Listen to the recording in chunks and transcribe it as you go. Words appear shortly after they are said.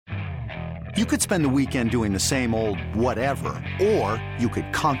You could spend the weekend doing the same old whatever, or you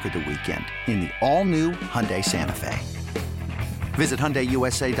could conquer the weekend in the all-new Hyundai Santa Fe. Visit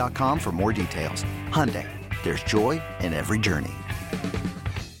HyundaiUSA.com for more details. Hyundai, there's joy in every journey.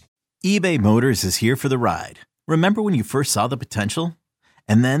 eBay Motors is here for the ride. Remember when you first saw the potential?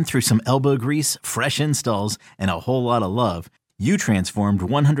 And then through some elbow grease, fresh installs, and a whole lot of love, you transformed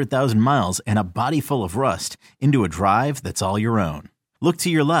 100,000 miles and a body full of rust into a drive that's all your own. Look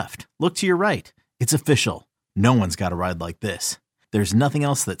to your left. Look to your right. It's official. No one's got a ride like this. There's nothing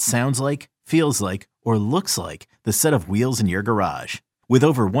else that sounds like, feels like, or looks like the set of wheels in your garage. With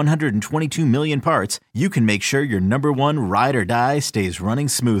over 122 million parts, you can make sure your number one ride or die stays running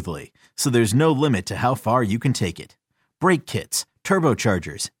smoothly. So there's no limit to how far you can take it. Brake kits,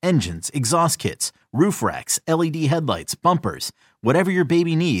 turbochargers, engines, exhaust kits, roof racks, LED headlights, bumpers, whatever your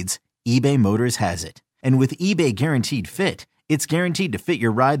baby needs, eBay Motors has it. And with eBay Guaranteed Fit, it's guaranteed to fit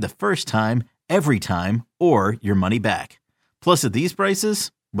your ride the first time, every time, or your money back. Plus, at these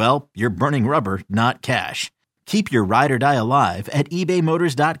prices, well, you're burning rubber, not cash. Keep your ride or die alive at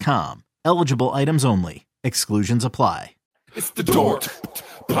ebaymotors.com. Eligible items only. Exclusions apply. It's the Dork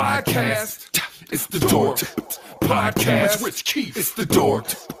Podcast. It's the Dork Podcast. Rich Keefe. It's the Dork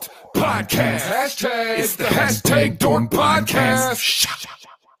Podcast. Hashtag. It's the hashtag Dork Podcast.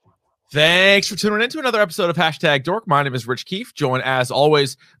 Thanks for tuning in to another episode of Hashtag Dork. My name is Rich Keefe, joined as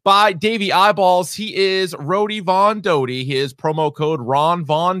always by Davey Eyeballs. He is Rody Von Doty. His promo code Ron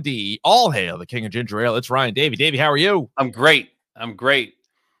Von D. All hail the king of ginger ale. It's Ryan Davey. Davey, how are you? I'm great.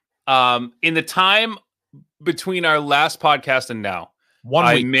 In the time between our last podcast and now,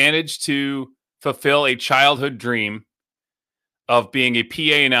 I managed to fulfill a childhood dream of being a PA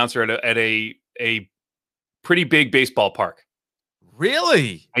announcer at a pretty big baseball park.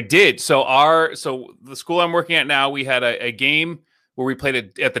 Really? I did. So the school I'm working at now, we had a game where we played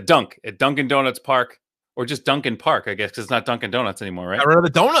it at the Dunk at Dunkin' Donuts Park, or just Dunkin' Park, I guess, because it's not Dunkin' Donuts anymore, right? I rid of the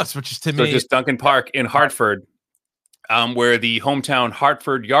donuts, which is to me just Dunkin' Park in Hartford, where the hometown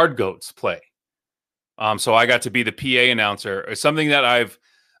Hartford Yard Goats play. So I got to be the PA announcer. It's something that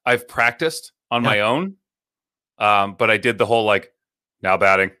I've practiced on my own, but I did the whole now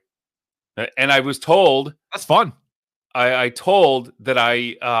batting, and I was told that's fun. I told that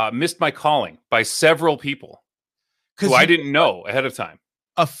I missed my calling by several people who I didn't know ahead of time.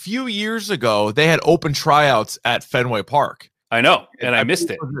 A few years ago, they had open tryouts at Fenway Park. I know, and I missed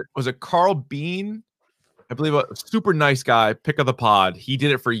it. Was it Carl Bean? I believe a super nice guy, pick of the pod. He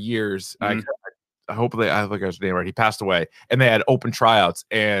did it for years. Mm-hmm. I hope I got his name right. He passed away, and they had open tryouts.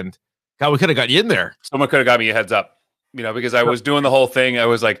 And God, we could have got you in there. Someone could have got me a heads up, because I was doing the whole thing. I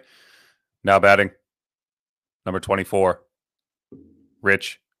was like, now batting. Number 24,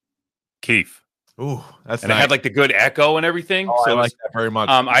 Rich Keefe. Ooh, that's and nice. I had the good echo and everything. Oh, so I like that very much.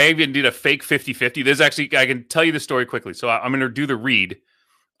 I even did a fake 50-50. There's actually, I can tell you the story quickly. So I'm going to do the read.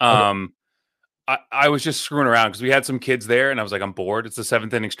 Okay. I was just screwing around because we had some kids there, and I was like, I'm bored. It's the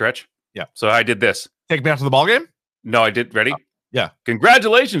 7th inning stretch. Yeah. So I did this. Take me out to the ball game? No, I did. Ready? Yeah.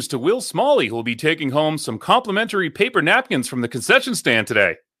 Congratulations to Will Smalley, who will be taking home some complimentary paper napkins from the concession stand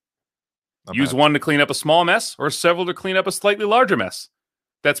today. Use one to clean up a small mess or several to clean up a slightly larger mess.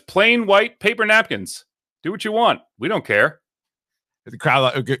 That's plain white paper napkins. Do what you want. We don't care. The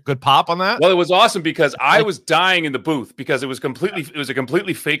crowd, a good pop on that? Well, it was awesome because I was dying in the booth because it was a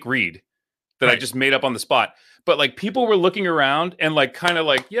completely fake read that I just made up on the spot. But people were looking around and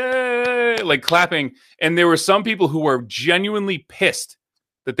yay, clapping. And there were some people who were genuinely pissed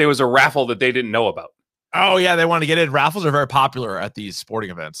that there was a raffle that they didn't know about. Oh, yeah, they want to get in. Raffles are very popular at these sporting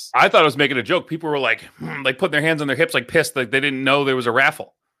events. I thought I was making a joke. People were putting their hands on their hips pissed, they didn't know there was a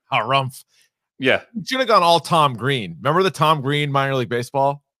raffle. Oh, rumph. Yeah. You should have gone all Tom Green. Remember the Tom Green minor league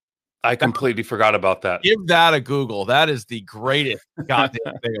baseball? I completely forgot about that. Give that a Google. That is the greatest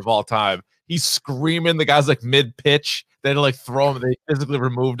goddamn thing of all time. He's screaming. The guy's mid-pitch. They had to throw him. They physically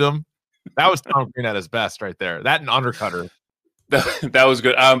removed him. That was Tom Green at his best right there. That and Undercutter. That was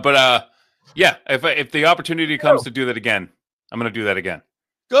good. Yeah, if the opportunity comes to do that again, I'm going to do that again.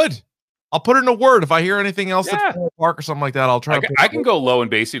 Good. I'll put in a word. If I hear anything else at Park or something like that, I'll try. I can go low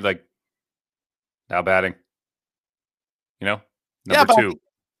and bassy, now batting. Number 2,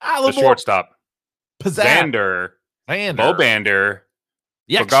 the shortstop. Xander. Bo Bander.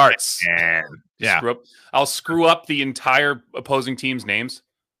 Bogarts. Yeah. I'll screw up the entire opposing team's names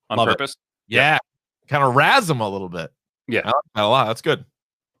on purpose. Yeah. Kind of razz them a little bit. Yeah. I like that a lot. That's good.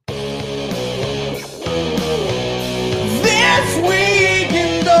 This week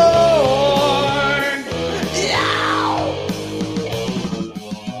in Dork.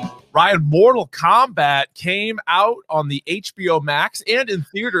 Ryan, Mortal Kombat came out on the HBO Max and in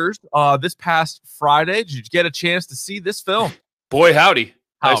theaters this past Friday. Did you get a chance to see this film? Boy, howdy.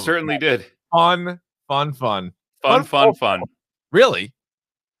 I Oh, certainly did. Fun. Fun. Really?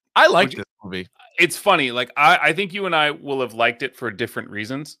 I like Would you- this movie. It's funny. Like, I think you and I will have liked it for different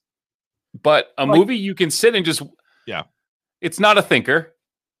reasons. But a movie you can sit and just... Yeah. It's not a thinker.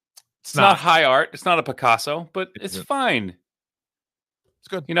 It's not not. high art. It's not a Picasso, but it's fine. It's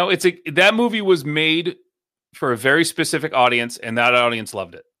good. You know, that movie was made for a very specific audience, and that audience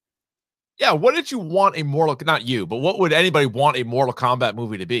loved it. Yeah, what did you want a not you, but what would anybody want a Mortal Kombat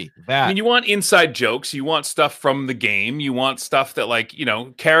movie to be? That. I mean, you want inside jokes, you want stuff from the game, you want stuff that, like, you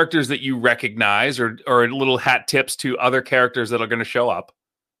know, characters that you recognize or little hat tips to other characters that are going to show up.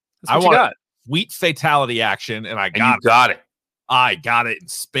 That's what you got. Sweet fatality action, and I got it. I got it in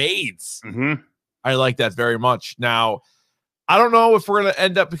spades. Mm-hmm. I like that very much. Now, I don't know if we're going to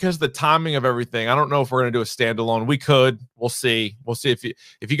end up, because of the timing of everything, I don't know if we're going to do a standalone. We could. We'll see. We'll see.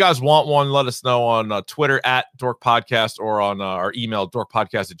 If you guys want one, let us know on Twitter at Dork Podcast or on our email,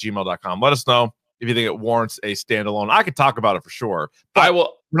 dorkpodcast@gmail.com. Let us know if you think it warrants a standalone. I could talk about it for sure. But I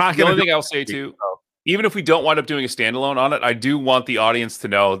will. We're not the going only to thing I'll say too, even if we don't wind up doing a standalone on it, I do want the audience to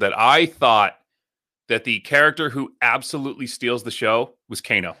know that I thought that the character who absolutely steals the show was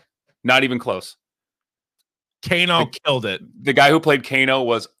Kano. Not even close. Kano killed it. The guy who played Kano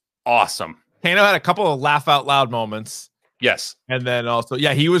was awesome. Kano had a couple of laugh out loud moments. Yes. And then also,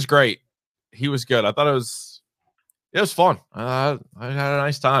 yeah, he was great. He was good. I thought it was fun. I had a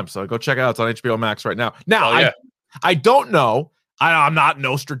nice time. So go check it out. It's on HBO Max right now. Now, I don't know. I'm not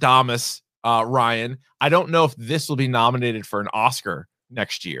Nostradamus, Ryan. I don't know if this will be nominated for an Oscar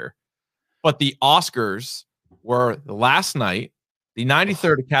next year. But the Oscars were last night, the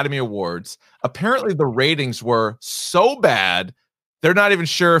 93rd Academy Awards. Apparently the ratings were so bad, they're not even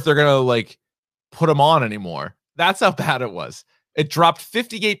sure if they're going to like put them on anymore. That's how bad it was. It dropped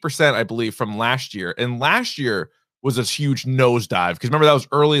 58%, I believe, from last year. And last year was a huge nosedive. Because remember, that was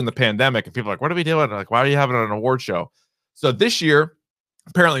early in the pandemic. And people were like, what are we doing? Like, why are you having an award show? So this year,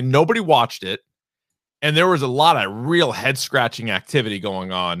 apparently nobody watched it. And there was a lot of real head-scratching activity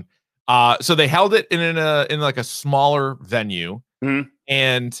going on. So they held it in like a smaller venue,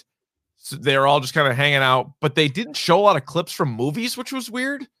 and so they were all just kind of hanging out. But they didn't show a lot of clips from movies, which was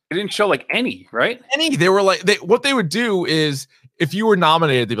weird. They didn't show like any, right? They were like, what they would do is, if you were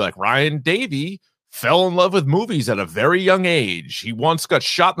nominated, they'd be like, Ryan Davey fell in love with movies at a very young age. He once got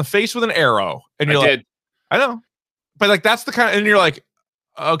shot in the face with an arrow, and you're like, I know, but like that's the kind of, and you're like,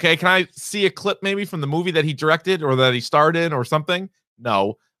 okay, can I see a clip maybe from the movie that he directed or that he starred in or something?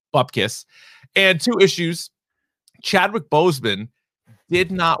 No. Bupkis. And 2 issues. Chadwick Boseman did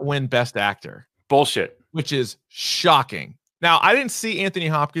not win Best Actor. Bullshit. Which is shocking. Now, I didn't see Anthony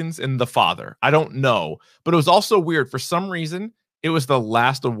Hopkins in The Father. I don't know. But it was also weird. For some reason, it was the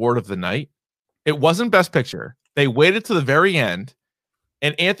last award of the night. It wasn't Best Picture. They waited to the very end,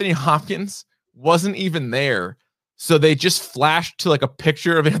 and Anthony Hopkins wasn't even there. So they just flashed to like a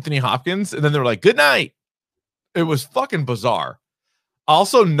picture of Anthony Hopkins, and then they were like, good night. It was fucking bizarre.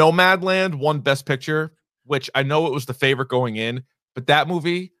 Also, Nomadland won Best Picture, which I know it was the favorite going in, but that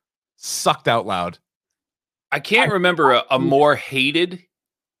movie sucked out loud. I can't remember a more hated.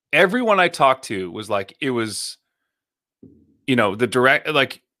 Everyone I talked to was like, it was, you know, the direct,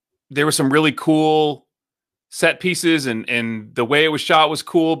 like there were some really cool set pieces and the way it was shot was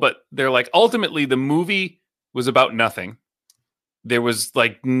cool, but they're like, ultimately the movie was about nothing. There was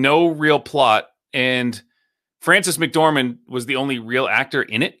like no real plot, and Frances McDormand was the only real actor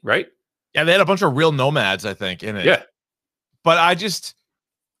in it, right? Yeah, they had a bunch of real nomads, I think, in it. Yeah. But I just,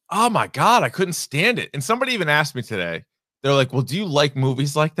 oh my God, I couldn't stand it. And somebody even asked me today, they're like, well, do you like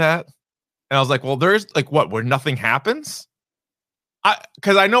movies like that? And I was like, well, there's like what, where nothing happens?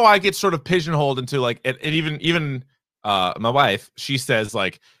 Because I know I get sort of pigeonholed into like, and even my wife, she says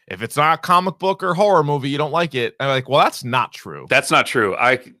like, if it's not a comic book or horror movie, you don't like it. I'm like, well, that's not true. That's not true.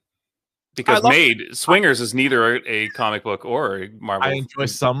 Because Swingers is neither a comic book or a Marvel. I enjoy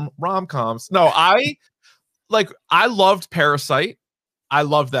some rom-coms. No, I loved Parasite. I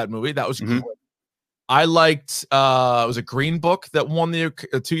loved that movie. That was great. I liked it was a Green Book that won the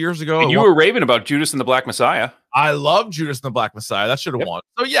 2 years ago. And you were raving about Judas and the Black Messiah. I love Judas and the Black Messiah. That should have won.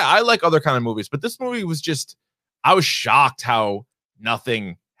 So yeah, I like other kind of movies, but this movie was just, I was shocked how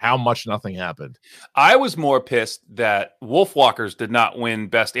much nothing happened. I was more pissed that Wolfwalkers did not win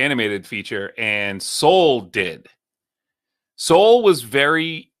Best Animated Feature and Soul did. Soul was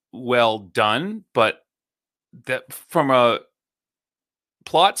very well done, but that from a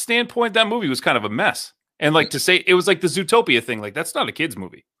plot standpoint, that movie was kind of a mess. And like to say it was like the Zootopia thing, like that's not a kid's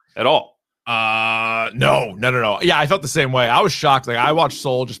movie. at all? No. Yeah, I felt the same way. I was shocked. Like, I watched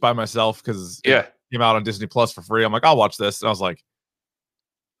Soul just by myself because it came out on Disney Plus for free. I'm like, I'll watch this. And I was like,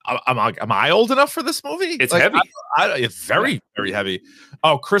 am I old enough for this movie? It's like, heavy. It's very, very heavy.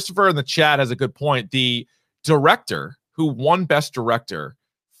 Oh, Christopher in the chat has a good point. The director who won Best Director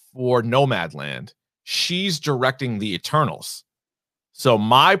for Nomadland, she's directing the Eternals. So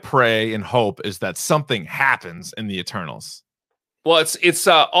my pray and hope is that something happens in the Eternals. Well, it's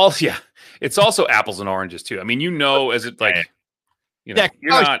also apples and oranges too. I mean, as it like, you're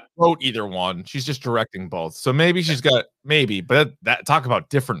not wrote either one. She's just directing both. So maybe she's got but that talk about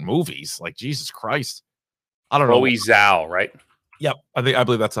different movies. Like, Jesus Christ, I don't know. Chloe Zhao, right? Yep, I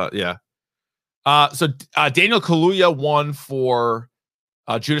believe that's yeah. So Daniel Kaluuya won for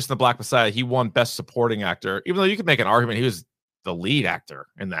Judas and the Black Messiah. He won Best Supporting Actor, even though you could make an argument he was the lead actor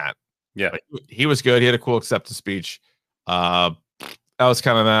in that. Yeah, but he was good. He had a cool acceptance speech. That was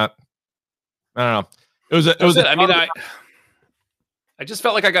kind of that. I don't know. It was. I mean, I just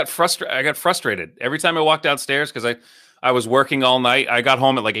felt like I got frustrated every time I walked downstairs because I was working all night. I got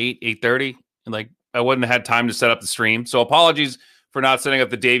home at like 8:30, and like I wouldn't have had time to set up the stream. So apologies for not setting up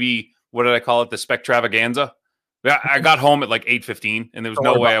the Davey. What did I call it? The Spectravaganza. I got home at like 8:15, and there was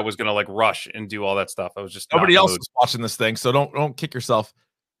no way I was gonna like rush and do all that stuff. I was just nobody else was watching this thing, so don't kick yourself.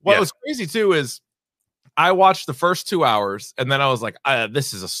 What was crazy too is I watched the first 2 hours, and then I was like,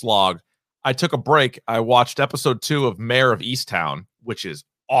 "This is a slog." I took a break. I watched episode 2 of Mayor of Easttown, which is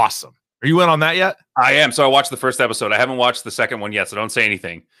awesome. Are you in on that yet? I am. So I watched the first episode. I haven't watched the second one yet, so don't say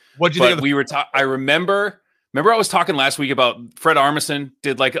anything. What did you think? I remember I was talking last week about Fred Armisen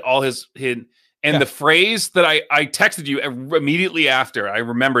did like all his the phrase that I texted you immediately after I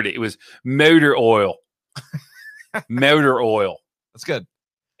remembered it. It was motor oil. Motor oil. That's good.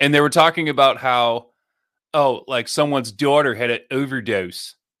 And they were talking about how, like someone's daughter had an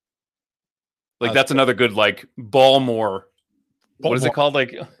overdose. Like that's another good like Baltimore. What is it called?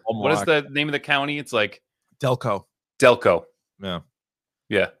 Like, what is the name of the county? It's like Delco.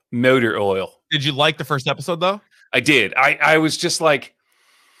 Yeah. Motor oil. Did you like the first episode though? I did. I was just like,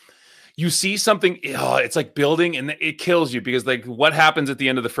 you see something, it's like building and it kills you because like what happens at the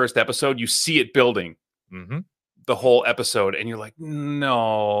end of the first episode, you see it building the whole episode and you're like,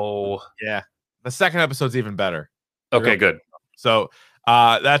 no. Yeah. The second episode's even better. Okay, good. So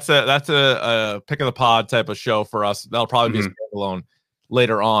that's a pick of the pod type of show for us. That'll probably be a standalone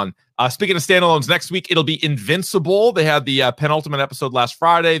later on. Speaking of standalones, next week it'll be Invincible. They had the penultimate episode last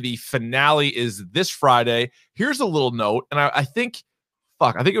Friday. The finale is this Friday. Here's a little note, and I think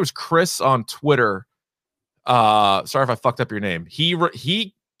it was Chris on Twitter. Sorry if I fucked up your name.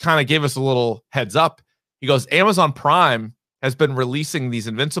 He kind of gave us a little heads up. He goes, Amazon Prime has been releasing these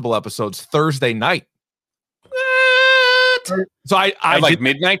Invincible episodes Thursday night. So I like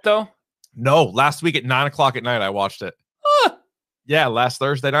midnight though? No, last week at 9:00 at night I watched it. Yeah, last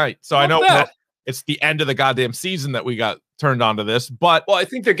Thursday night. So I know that it's the end of the goddamn season that we got turned on to this, but I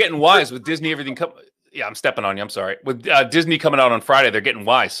think they're getting wise with Disney. Everything yeah, I'm stepping on you. I'm sorry. With Disney coming out on Friday, they're getting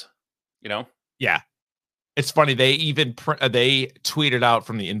wise. Yeah, it's funny. They even they tweeted out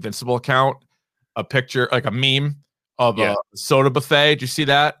from the Invincible account a picture, like a meme of a soda buffet. Did you see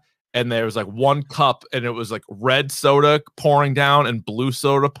that? And there was like one cup, and it was like red soda pouring down and blue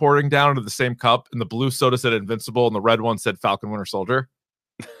soda pouring down into the same cup. And the blue soda said Invincible, and the red one said Falcon Winter Soldier.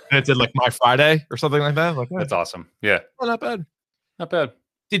 And it said like My Friday or something like that. Like, that's awesome. Yeah, not bad. Not bad.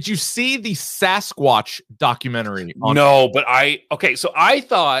 Did you see the Sasquatch documentary? No, but so I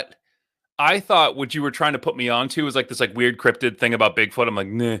thought what you were trying to put me onto was like this like weird cryptid thing about Bigfoot. I'm like,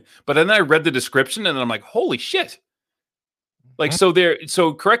 nah. But then I read the description, and then I'm like, holy shit. Like,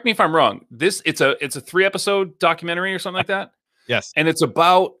 so correct me if I'm wrong. It's a 3-episode documentary or something like that. Yes. And it's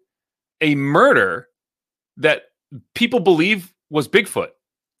about a murder that people believe was Bigfoot.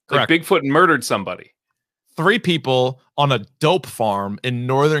 Correct. Like Bigfoot murdered somebody. 3 people on a dope farm in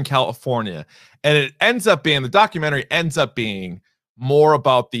Northern California. And the documentary ends up being more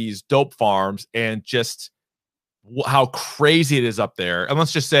about these dope farms and just how crazy it is up there. And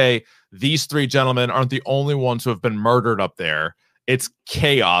let's just say these 3 gentlemen aren't the only ones who have been murdered up there. It's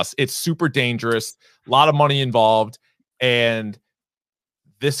chaos. It's super dangerous. A lot of money involved. And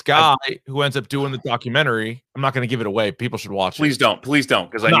this guy who ends up doing the documentary, I'm not going to give it away. People should watch it. Please don't,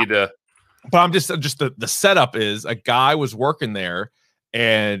 because I need to. But I'm just the setup is a guy was working there,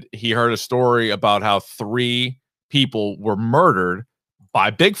 and he heard a story about how 3 people were murdered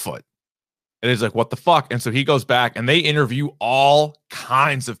by Bigfoot. And he's like, what the fuck? And so he goes back and they interview all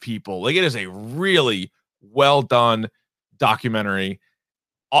kinds of people. Like, it is a really well done documentary.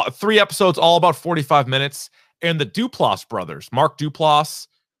 3 episodes, all about 45 minutes. And the Duplass brothers, Mark Duplass,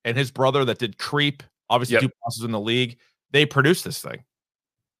 and his brother that did Creep, obviously Yep. two bosses in the league. They produced this thing.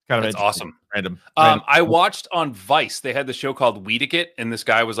 Kind of That's awesome. Random. I watched on Vice. They had the show called Weediquette, and this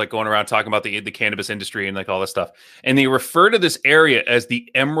guy was like going around talking about the cannabis industry and like all this stuff. And they refer to this area as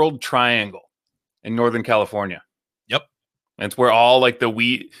the Emerald Triangle in Northern California. Yep, and it's where all like the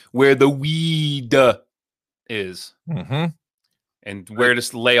weed is, and where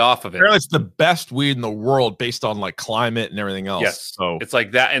to lay off of it. Apparently, it's the best weed in the world based on like climate and everything else. Yes, so it's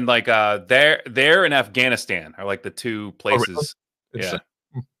like that, and like there and Afghanistan are like the two places. Yeah.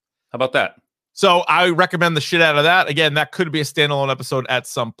 How about that? So I recommend the shit out of that. Again, that could be a standalone episode at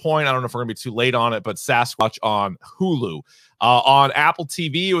some point. I don't know if we're going to be too late on it, but Sasquatch on Hulu. On Apple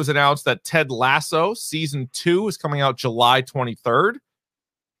TV, it was announced that Ted Lasso season 2 is coming out July 23rd.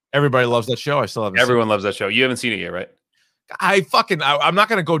 Everybody loves that show. I still haven't Everyone loves that show. You haven't seen it yet, right? I'm not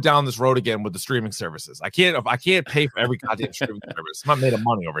going to go down this road again with the streaming services. I can't pay for every goddamn streaming service. I'm not made of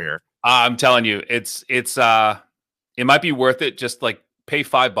money over here. I'm telling you, it might be worth it. Just like pay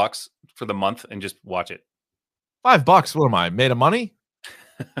 $5 for the month and just watch it. $5? What am I, made of money?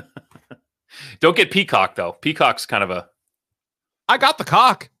 Don't get Peacock though. Peacock's kind of I got the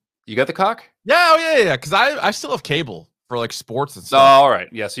cock. You got the cock? Yeah, yeah. Because I still have cable for like sports and Oh, stuff. all right.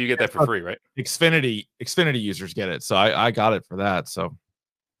 Yeah, so you get that for free, right? Xfinity users get it, so I got it for that. So,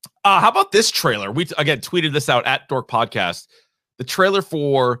 how about this trailer? We again tweeted this out at Dork Podcast. The trailer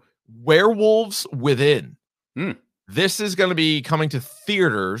for Werewolves Within. This is going to be coming to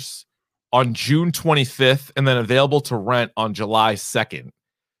theaters on June 25th and then available to rent on July 2nd.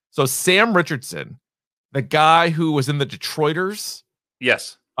 So Sam Richardson, the guy who was in the Detroiters,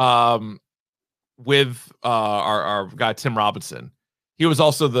 yes, with our guy Tim Robinson. He was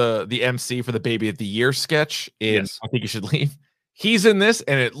also the MC for the Baby of the Year sketch in I Think You Should Leave. He's in this,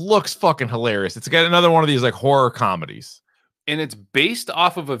 and it looks fucking hilarious. It's got another one of these like horror comedies, and it's based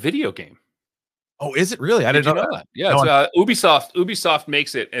off of a video game. Oh, is it really? I didn't know that. Yeah, no, it's, Ubisoft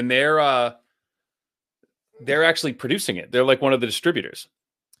makes it, and they're actually producing it. They're like one of the distributors.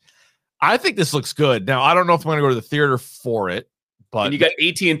 I think this looks good. Now, I don't know if I'm going to go to the theater for it, but and you got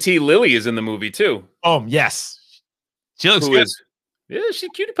AT&T Lily is in the movie too. Oh, yes, she looks good. She's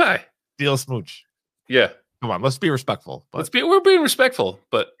cutie pie. Deal smooch. Yeah, come on, let's be respectful. We're being respectful,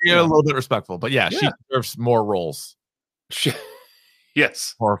 but a little bit respectful. But yeah, she deserves more roles.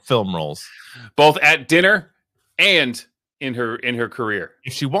 Yes, or film roles, both at dinner and in her career.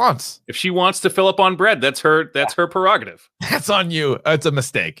 If she wants to fill up on bread, that's her prerogative. That's on you. It's a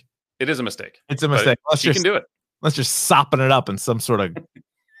mistake. It is a mistake. It's a mistake. She can do it. Let's just sopping it up in some sort of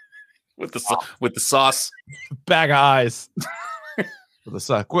with the sauce, bag of eyes. With the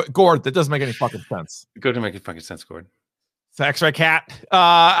sauce. Gord, that doesn't make any fucking sense. Go to make it fucking sense, Gord. It's X-ray cat.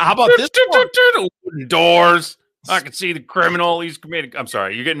 How about this one? Doors. I can see the criminal. He's committed. I'm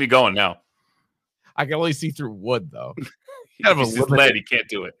sorry, you're getting me going now. I can only see through wood, though. Lead. He can't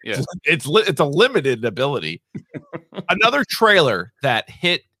do it. Yeah, it's a limited ability. Another trailer that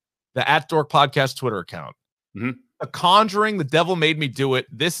hit the @Dork Podcast Twitter account. Mm-hmm. The Conjuring, The Devil Made Me Do It.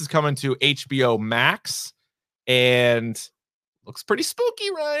 This is coming to HBO Max, and looks pretty spooky,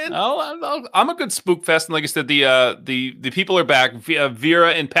 Ryan. I'm a good spook fest, and like I said, the people are back.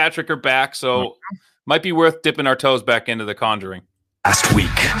 Vera and Patrick are back, so might be worth dipping our toes back into The Conjuring. Last week,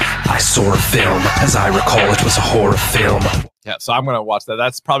 I saw a film. As I recall, it was a horror film. Yeah, so I'm going to watch that.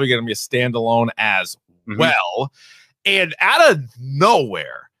 That's probably going to be a standalone as well. And out of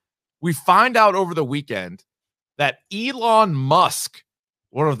nowhere, we find out over the weekend that Elon Musk,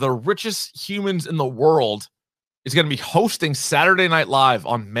 one of the richest humans in the world, is going to be hosting Saturday Night Live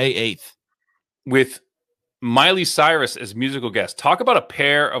on May 8th. With Miley Cyrus as musical guest. Talk about a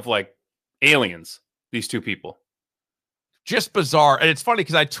pair of like aliens, these two people. Just bizarre. And it's funny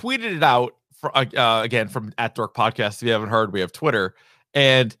because I tweeted it out for, again from @Dork Podcast. If you haven't heard, we have Twitter,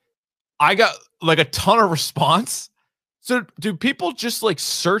 and I got like a ton of response. So do people just like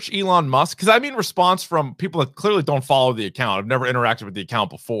search Elon Musk? Because I mean response from people that clearly don't follow the account. I've never interacted with the account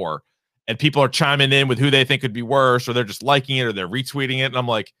before. And people are chiming in with who they think could be worse, or they're just liking it, or they're retweeting it. And I'm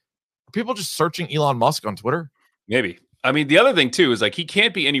like, are people just searching Elon Musk on Twitter? Maybe. I mean, the other thing too is like he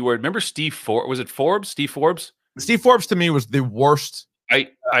can't be anywhere. Remember Steve Forbes? Was it Forbes? Steve Forbes? Steve Forbes to me was the worst. I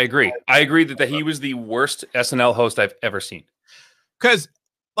agree. I agree that he was the worst SNL host I've ever seen. Because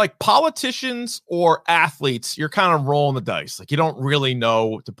like politicians or athletes, you're kind of rolling the dice. Like you don't really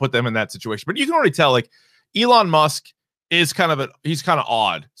know to put them in that situation. But you can already tell like Elon Musk is he's kind of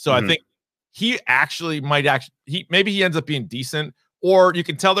odd. So I think he maybe he ends up being decent, or you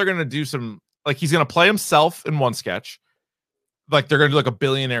can tell they're going to do some, like he's going to play himself in one sketch. Like they're going to do like a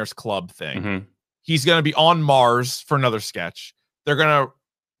billionaires club thing. He's going to be on Mars for another sketch. They're going to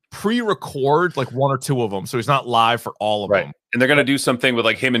pre-record like one or two of them, so he's not live for all of them. And they're gonna do something with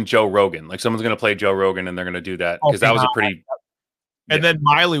like him and Joe Rogan. Like someone's gonna play Joe Rogan, and they're gonna do that because that was a pretty. And then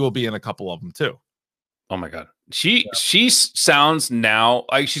Miley will be in a couple of them too. Oh my god, she sounds now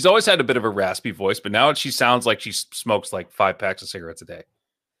like she's always had a bit of a raspy voice, but now she sounds like she smokes like 5 packs of cigarettes a day.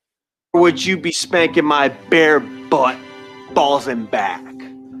 Would you be spanking my bare butt, balls and back?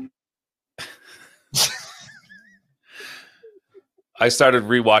 I started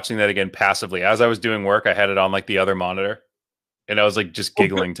rewatching that again passively as I was doing work. I had it on like the other monitor, and I was like just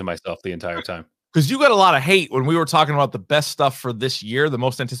giggling to myself the entire time. Because you got a lot of hate when we were talking about the best stuff for this year, the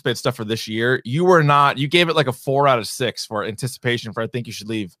most anticipated stuff for this year. You gave it like a 4 out of 6 for anticipation for I Think You Should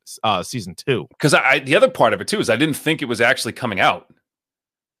Leave season 2. Because the other part of it too is I didn't think it was actually coming out.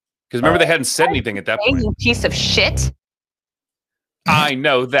 Because remember, they hadn't said anything at that point. You piece of shit. I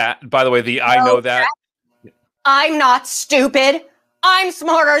know that. By the way, I know that I'm not stupid. I'm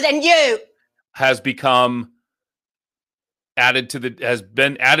smarter than you. has been added to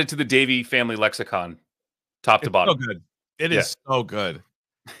the Davey family lexicon, top to bottom. So good. It is so good.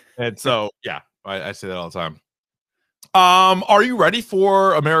 And so, yeah, I say that all the time. Are you ready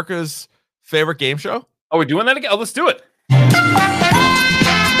for America's favorite game show? Oh, we're doing that again? Oh, let's do it.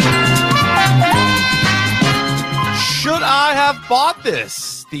 Should I have bought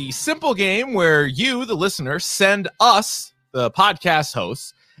this? The simple game where you, the listener, send us, the podcast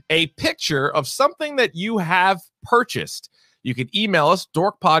hosts, a picture of something that you have purchased. You can email us,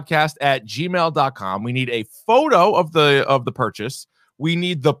 dorkpodcast@gmail.com. We need a photo of the purchase. We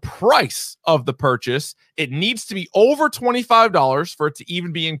need the price of the purchase. It needs to be over $25 for it to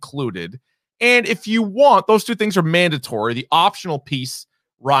even be included. And if you want, those two things are mandatory. The optional piece,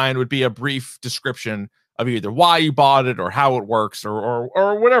 Ryan, would be a brief description of either why you bought it or how it works or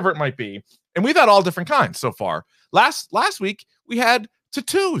whatever it might be. And we've had all different kinds so far. Last week, we had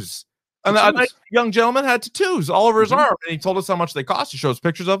tattoos. And a nice young gentleman had tattoos all over his arm, and he told us how much they cost. He shows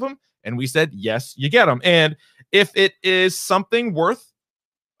pictures of them, and we said, yes, you get them. And if it is something worth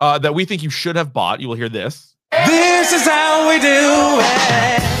that we think you should have bought, you will hear this. This is how we do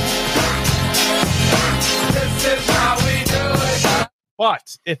it. This is how we do it.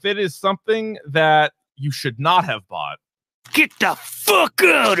 But if it is something that you should not have bought, Get the fuck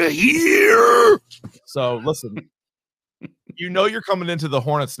out of here. so listen, you're coming into the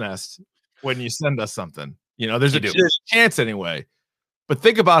hornet's nest when you send us something. There's a chance anyway. But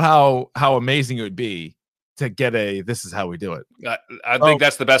think about how amazing it would be to get this is how we do it. I think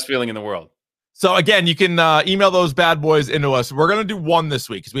that's the best feeling in the world. So again, you can email those bad boys into us. We're going to do one this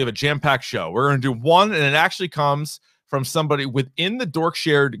week because we have a jam-packed show. We're going to do one, and it actually comes from somebody within the Dork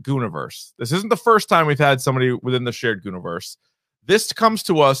Shared Gooniverse. This isn't the first time we've had somebody within the Shared Gooniverse. This comes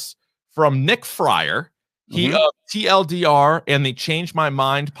to us from Nick Fryer. He of TLDR and the Change My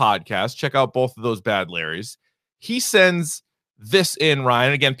Mind podcast. Check out both of those bad Larrys. He sends this in,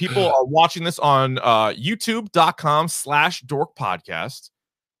 Ryan. Again, people are watching this on youtube.com/dork podcast.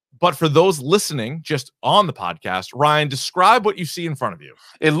 But for those listening just on the podcast, Ryan, describe what you see in front of you.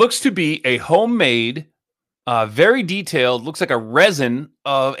 It looks to be a homemade, very detailed, looks like a resin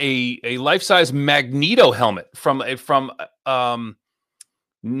of a life-size Magneto helmet from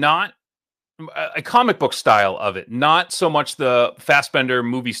not a comic book style of it, not so much the Fassbender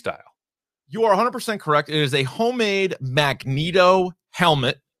movie style. You are 100% correct. It is a homemade Magneto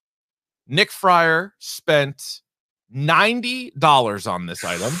helmet. Nick Fryer spent $90 on this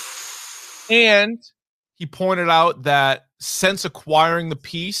item. And he pointed out that since acquiring the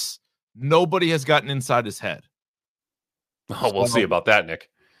piece, nobody has gotten inside his head. Oh, we'll see about that, Nick.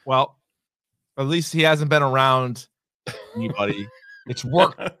 Well, at least he hasn't been around anybody. It's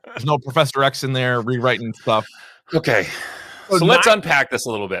work. There's no Professor X in there rewriting stuff. Okay. So let's unpack this a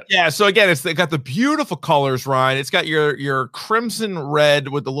little bit. Yeah. So again, it's got the beautiful colors, Ryan. It's got your crimson red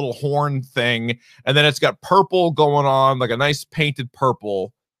with the little horn thing, and then it's got purple going on, like a nice painted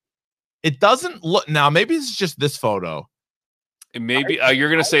purple. It doesn't look now. Maybe it's just this photo. Maybe you're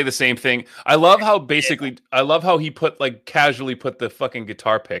gonna say the same thing. I love how he casually put the fucking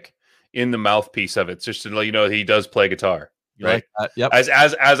guitar pick in the mouthpiece of it, just to let you know he does play guitar. Right. Like yep. As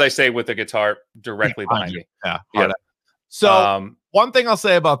I say, with the guitar directly behind me. Yeah. So one thing I'll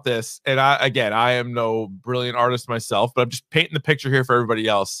say about this, and I am no brilliant artist myself, but I'm just painting the picture here for everybody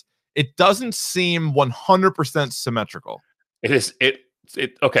else. It doesn't seem 100% symmetrical. It is.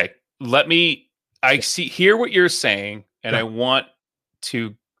 Okay. Hear what you're saying, and I want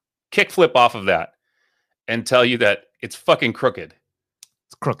to kickflip off of that and tell you that it's fucking crooked.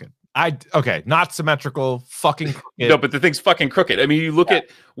 It's crooked. Not symmetrical, fucking crooked. No, but the thing's fucking crooked. I mean, you look at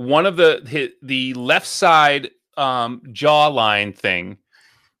one of the left side jawline thing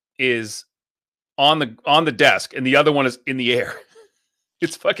is on the desk and the other one is in the air.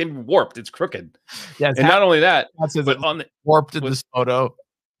 It's fucking warped. It's crooked. Yeah, and not only that, but on the warped in this photo.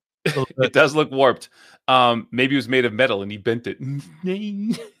 It does look warped. Maybe it was made of metal and he bent it.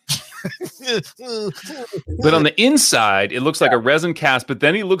 But on the inside, it looks like a resin cast, but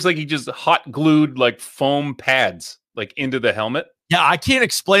then he looks like he just hot glued like foam pads like into the helmet. Yeah, I can't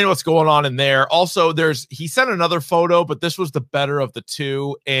explain what's going on in there. Also, he sent another photo, but this was the better of the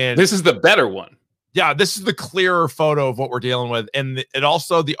two. And this is the better one. Yeah, this is the clearer photo of what we're dealing with. And it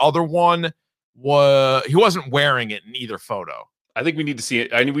also, the other one he wasn't wearing it in either photo. I think we need to see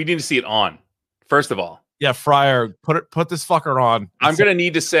it. We need to see it on, first of all. Yeah, Fryer, put this fucker on. I'm going to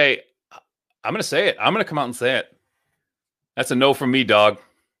need to say, I'm going to say it. I'm going to come out and say it. That's a no from me, dog.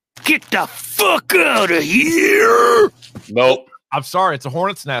 Get the fuck out of here. Nope. I'm sorry. It's a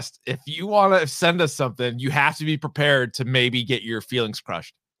hornet's nest. If you want to send us something, you have to be prepared to maybe get your feelings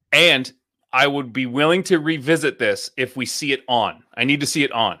crushed. And I would be willing to revisit this if we see it on. I need to see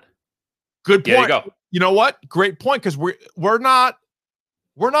it on. Good point. There you go. You know what? Great point. Because we're not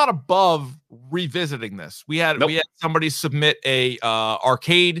above revisiting this. We had somebody submit a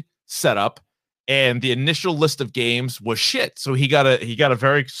arcade setup, and the initial list of games was shit. So he got a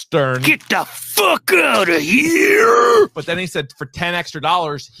very stern get the fuck out of here. But then he said for $10 extra,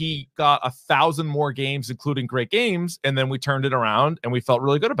 he got 1,000 more games, including great games. And then we turned it around and we felt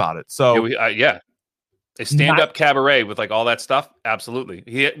really good about it. So a stand-up cabaret with like all that stuff. Absolutely.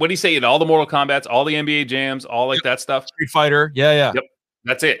 What did he say in all the Mortal Kombats, all the NBA jams, all like that stuff? Street Fighter. Yeah. Yep.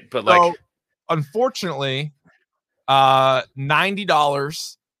 That's it. But like, unfortunately, $90,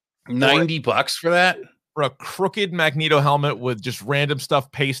 $90 for that, for a crooked Magneto helmet with just random stuff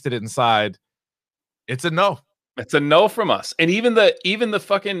pasted inside. It's a no. It's a no from us. And even the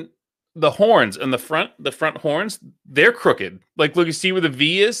fucking the horns and the front horns, they're crooked. Like, look, you see where the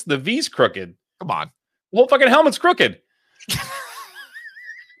V is? The V's crooked. Come on. The whole fucking helmet's crooked.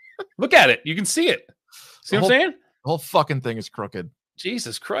 Look at it. You can see it. See what I'm saying? The whole fucking thing is crooked.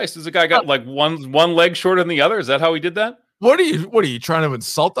 Jesus Christ. Does the guy got like one leg shorter than the other? Is that how he did that? What are you trying to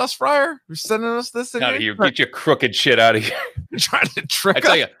insult us, Fryer? You're sending us this out of here. Get your crooked shit out of here. You're trying to trick us. I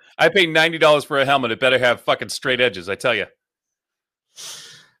tell you, I paid $90 for a helmet. It better have fucking straight edges. I tell you.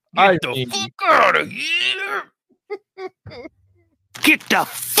 Get the fuck out of here. Get the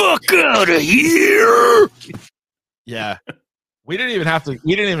fuck out of here. Yeah. We didn't even have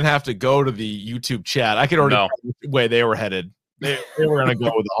to go to the YouTube chat. I could already know the way they were headed. They were going to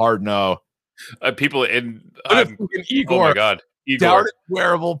go with a hard no. People in Igor, oh my god, Igor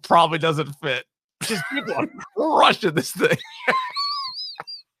wearable probably doesn't fit. Just people are crushing this thing.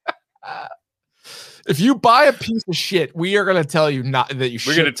 If you buy a piece of shit, we are going to tell you not that you.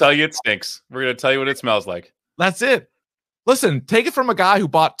 We're going to tell you it stinks. We're going to tell you what it smells like. That's it. Listen, take it from a guy who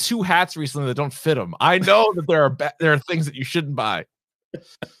bought 2 hats recently that don't fit him. I know that there are things that you shouldn't buy.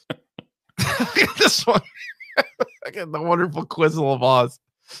 Look at this one. Look at the wonderful Quizzle of Oz.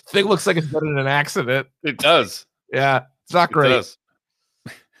 Thing looks like it's been in an accident. It does. Yeah, it's not great. It does.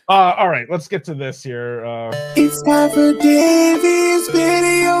 All right, let's get to this here. It's time for Davy's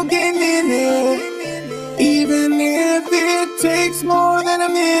Video Game Minute. Even if it takes more than a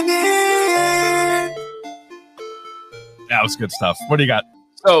minute. That was good stuff. What do you got?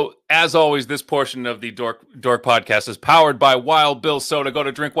 So, as always, this portion of the Dork Podcast is powered by Wild Bill Soda. Go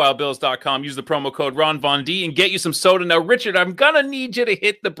to drinkwildbills.com, use the promo code Ron Von D, and get you some soda. Now, Richard, I'm going to need you to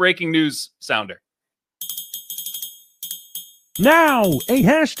hit the breaking news sounder. Now, a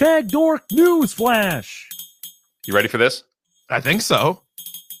hashtag Dork News Flash. You ready for this? I think so.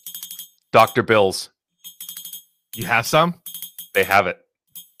 Dr. Bill's. You have some? They have it.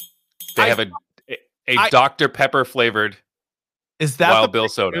 They have a Dr. Pepper flavored Is that Wild Bill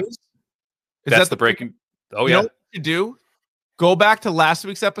soda. That's the breaking. Oh, you yeah. Know what you do? Go back to last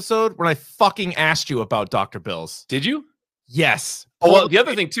week's episode when I fucking asked you about Dr. Bill's. Did you? Yes. Oh, well, the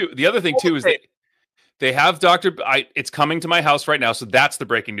other thing too is that they have it's coming to my house right now. So that's the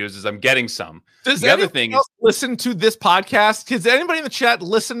breaking news is I'm getting some. Does the other thing is listen to this podcast? Does anybody in the chat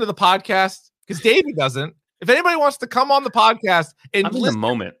listen to the podcast? Because Davey doesn't. If anybody wants to come on the podcast and I'm in the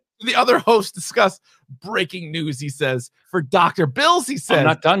moment. The other host discuss breaking news, he says, for Dr. Bill's, he says. I'm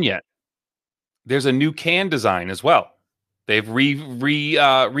not done yet. There's a new can design as well. They've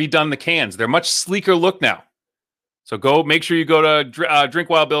redone the cans. They're much sleeker look now. So make sure you go to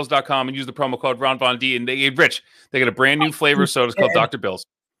drinkwildbills.com and use the promo code Ron Von D. And they got a brand new flavor of soda. It's called Dr. Bill's.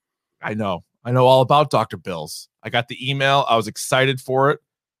 I know all about Dr. Bill's. I got the email. I was excited for it.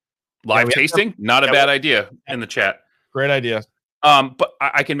 Live tasting? Not a bad idea in the chat. Great idea. But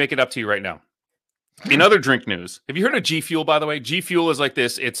I can make it up to you right now. In other drink news, have you heard of G Fuel, by the way? G Fuel is like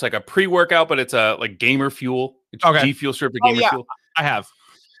this. It's like a pre-workout, but it's a like gamer fuel. It's G Fuel stripped of gamer fuel. I have.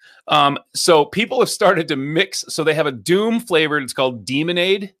 So people have started to mix. So they have a Doom flavored. It's called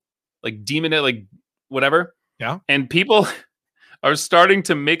Demonade, like whatever. Yeah. And people are starting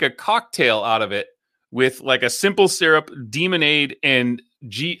to make a cocktail out of it with like a simple syrup, Demonade, and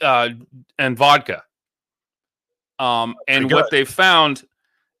vodka. And what they found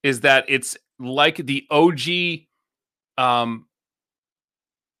is that it's like the OG,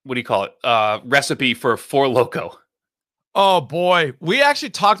 what do you call it? Recipe for Four Loko. Oh boy, we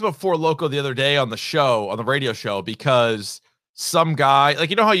actually talked about Four Loko the other day on the radio show, because some guy, like,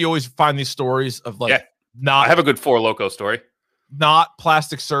 you know how you always find these stories of like, I have a good Four Loko story. Not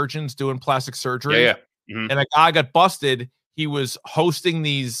plastic surgeons doing plastic surgery. Yeah. Mm-hmm. And a guy got busted. He was hosting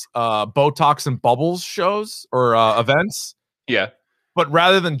these Botox and Bubbles shows or events. Yeah. But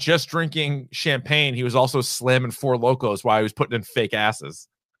rather than just drinking champagne, he was also slamming Four Lokos while he was putting in fake asses.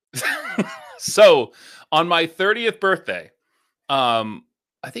 So on my 30th birthday, I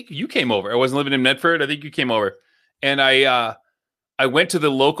think you came over. I wasn't living in Medford. I think you came over. And I went to the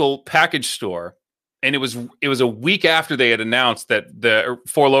local package store, and it was a week after they had announced that the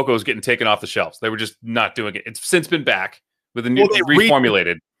Four Loko was getting taken off the shelves. They were just not doing it. It's since been back with a new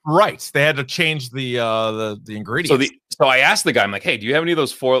reformulated. Right. They had to change the ingredients. So I asked the guy, I'm like, hey, do you have any of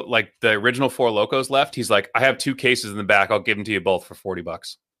those the original Four Lokos left? He's like, I have 2 cases in the back. I'll give them to you both for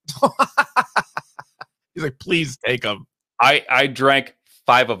 $40. He's like, please take them. I drank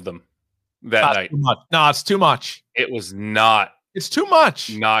 5 of them that night. No, it's too much. It was not. It's too much.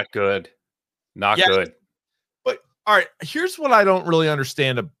 Not good. Not good. But all right, here's what I don't really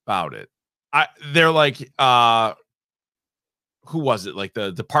understand about it. They're like, who was it? Like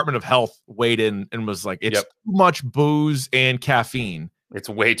the Department of Health weighed in and was like, it's too much booze and caffeine. It's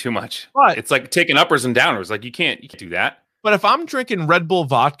way too much. But it's like taking uppers and downers. Like you can't do that. But if I'm drinking Red Bull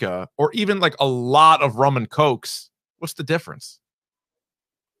vodka or even like a lot of rum and cokes, what's the difference?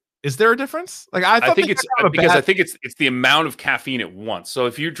 Is there a difference? Like I think it's because I think it's the amount of caffeine at once. So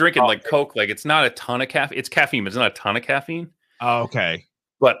if you're drinking like Coke, like it's not a ton of caffeine. It's caffeine, but it's not a ton of caffeine. Oh, okay.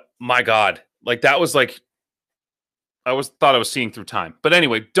 But my God, like that was like thought I was seeing through time. But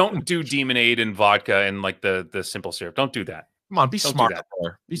anyway, don't do Demonade and vodka and like the simple syrup. Don't do that. Come on, be smart out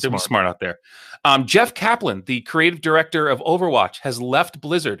there. Be smart out there. Jeff Kaplan, the creative director of Overwatch, has left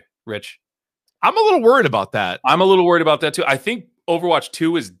Blizzard. Rich, I'm a little worried about that. I'm a little worried about that too. I think Overwatch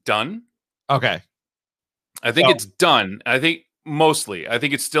 2 is done. Okay. I think it's done. I think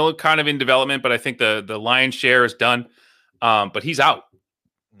it's still kind of in development, but I think the lion's share is done. But he's out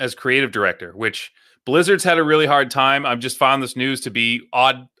as creative director, which Blizzard's had a really hard time. I've just found this news to be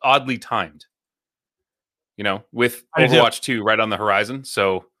oddly timed. You know, with Overwatch 2 right on the horizon.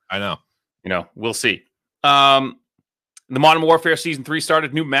 So I know. You know, we'll see. The Modern Warfare Season 3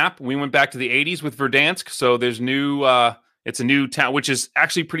 started, new map. We went back to the 80s with Verdansk. So there's new it's a new town, which is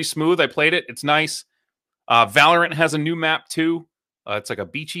actually pretty smooth. I played it. It's nice. Valorant has a new map too. It's like a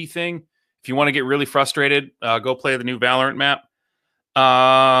beachy thing. If you want to get really frustrated, go play the new Valorant map.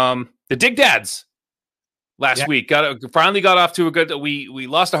 The Dig Dads last week finally got off to a good. We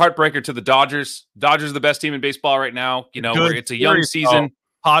lost a heartbreaker to the Dodgers. Dodgers are the best team in baseball right now. You know, where it's a young season.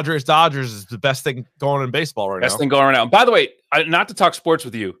 Padres Dodgers is the best thing going in baseball right now. Best thing going right now. And by the way, not to talk sports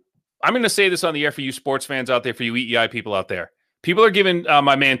with you, I'm going to say this on the air for you sports fans out there, for you EEI people out there. People are giving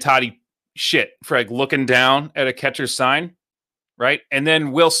my man Toddy shit for like looking down at a catcher's sign, right? And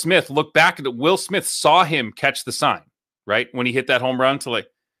then Will Smith looked back at it. Will Smith saw him catch the sign, right? When he hit that home run to like,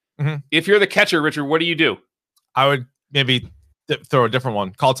 if you're the catcher, Richard, what do? I would maybe throw a different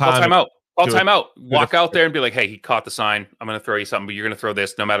one. Call timeout. Call timeout. Walk out there and be like, hey, he caught the sign. I'm going to throw you something, but you're going to throw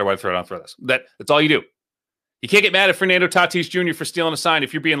this. No matter what I throw, don't throw this. That's all you do. You can't get mad at Fernando Tatis Jr. for stealing a sign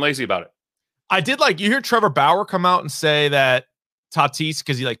if you're being lazy about it. I did you hear Trevor Bauer come out and say that Tatis,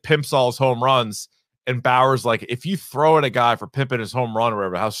 because he like pimps all his home runs, and Bauer's like, if you throw at a guy for pimping his home run or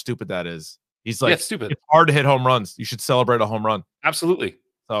whatever, how stupid that is. He's like, it's stupid. It's hard to hit home runs. You should celebrate a home run. Absolutely.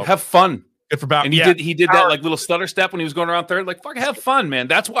 So have fun. Good for Bauer. And he did that like little stutter step when he was going around third. Like, fuck, have fun, man.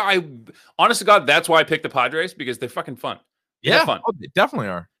 That's why honest to God, that's why I picked the Padres, because they're fucking fun. They're fun. They definitely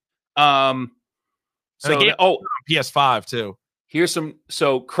are. So PS5 too. Here's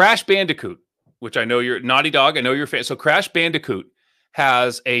so Crash Bandicoot, which I know you're Naughty Dog. I know you're a fan. So Crash Bandicoot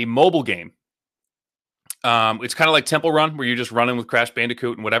has a mobile game. It's kind of like Temple Run, where you're just running with Crash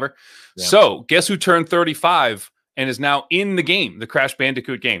Bandicoot and whatever. Yeah. So guess who turned 35 and is now in the game, the Crash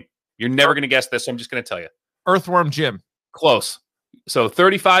Bandicoot game? You're never going to guess this, so I'm just going to tell you. Earthworm Jim. Close. So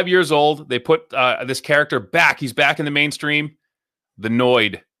 35 years old. They put this character back. He's back in the mainstream. The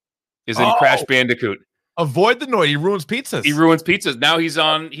Noid. is in Crash Bandicoot. Avoid the Noid. He ruins pizzas. He ruins pizzas. Now he's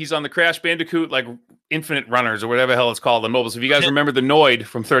on the Crash Bandicoot like Infinite Runners or whatever the hell it's called on mobile. So if you guys remember the Noid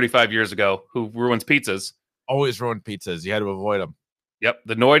from 35 years ago who ruins pizzas. Always ruined pizzas. You had to avoid them. Yep.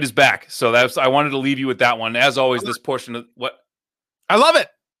 The Noid is back. So I wanted to leave you with that one. As always, this portion of what? I love it.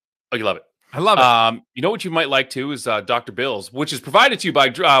 Oh, you love it. I love it. You know what you might like too is Dr. Bill's, which is provided to you by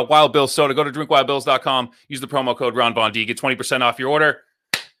Wild Bill Soda. Go to drinkwildbills.com. Use the promo code Ron Von D. Get 20% off your order.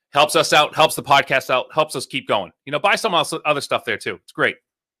 Helps us out. Helps the podcast out. Helps us keep going. Buy some other stuff there too. It's great.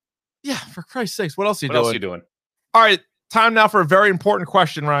 Yeah, for Christ's sakes. What else are you doing? What else are you doing? All right. Time now for a very important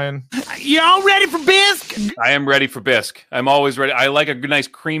question, Ryan. You all ready for bisque? I am ready for bisque. I'm always ready. I like a nice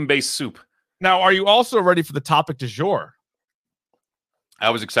cream-based soup. Now, are you also ready for the topic du jour? I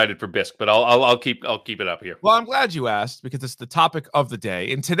was excited for bisque, but I'll keep it up here. Well, I'm glad you asked because it's the topic of the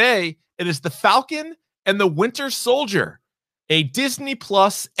day. And today it is The Falcon and the Winter Soldier, a Disney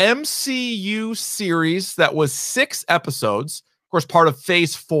Plus MCU series that was 6 episodes, of course, part of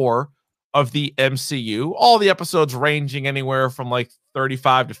Phase 4 of the MCU. All the episodes ranging anywhere from like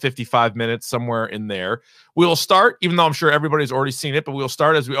 35 to 55 minutes, somewhere in there. We will start, even though I'm sure everybody's already seen it, but we'll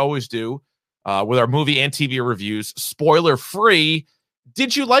start as we always do with our movie and TV reviews, spoiler free.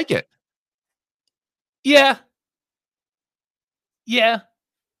 Did you like it? Yeah. You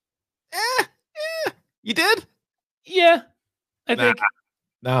did? Yeah. I think.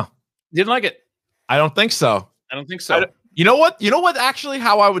 No. Didn't like it. I don't think so. You know what? Actually,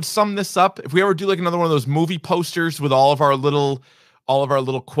 how I would sum this up, if we ever do like another one of those movie posters with all of our little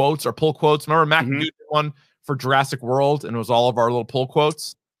quotes or pull quotes. Remember Mac did one for Jurassic World, and it was all of our little pull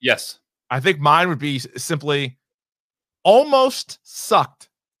quotes. Yes. I think mine would be simply almost sucked.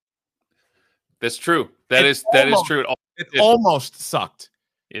 That's true. That is true. It almost sucked.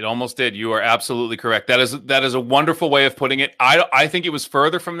 It almost did. You are absolutely correct. That is a wonderful way of putting it. I think it was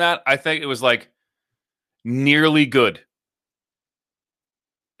further from that. I think it was like nearly good.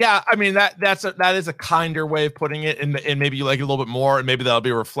 Yeah, I mean that is a kinder way of putting it, and maybe you like it a little bit more, and maybe that'll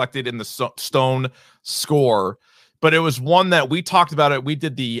be reflected in the Stone score. But it was one that we talked about it. We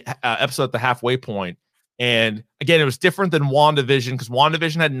did the episode at the halfway point, and again, it was different than WandaVision because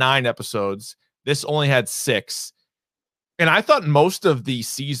WandaVision had 9 episodes. This only had 6. And I thought most of the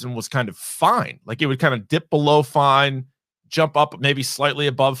season was kind of fine. Like it would kind of dip below fine, jump up maybe slightly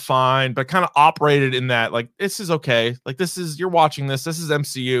above fine, but kind of operated in that, like, this is okay. Like you're watching this is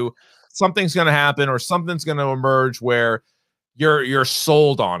MCU. Something's going to happen or something's going to emerge where you're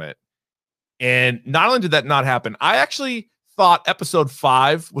sold on it. And not only did that not happen, I actually thought episode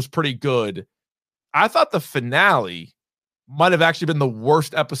 5 was pretty good. I thought the finale might have actually been the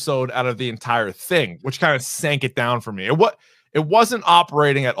worst episode out of the entire thing, which kind of sank it down for me. It wasn't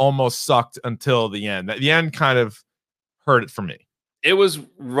operating at almost sucked until the end. The end kind of hurt it for me. It was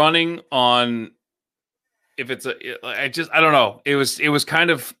running on, I don't know. It was kind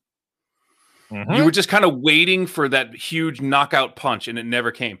of, you were just kind of waiting for that huge knockout punch and it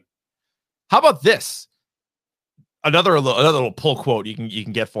never came. How about this? Another little pull quote you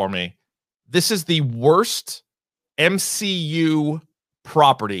can get for me. This is the worst MCU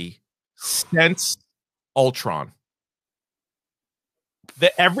property since Ultron.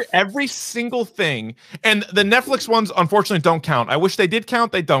 Every single thing, and the Netflix ones unfortunately don't count. I wish they did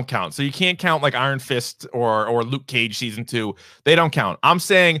count. They don't count. So you can't count like Iron Fist or Luke Cage season 2. They don't count. I'm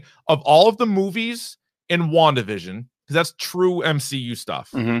saying of all of the movies in WandaVision, because that's true MCU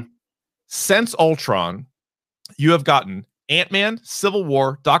stuff. Since Ultron, you have gotten Ant-Man, Civil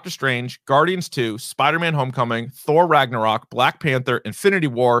War, Doctor Strange, Guardians 2, Spider-Man Homecoming, Thor Ragnarok, Black Panther, Infinity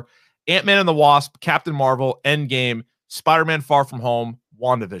War, Ant-Man and the Wasp, Captain Marvel, Endgame, Spider-Man Far From Home,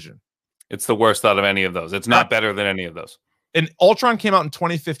 WandaVision. It's the worst out of any of those. It's not better than any of those. And Ultron came out in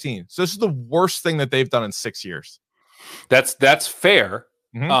 2015. So this is the worst thing that they've done in 6 years. That's fair.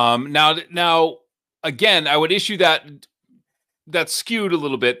 Now again, I would issue that skewed a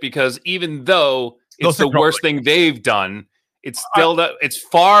little bit because even though it's the worst thing they've done, it's still it's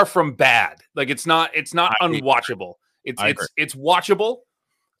far from bad. Like it's not unwatchable. It's watchable.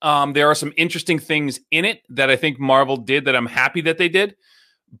 There are some interesting things in it that I think Marvel did that I'm happy that they did.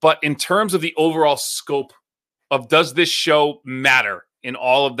 But in terms of the overall scope of does this show matter in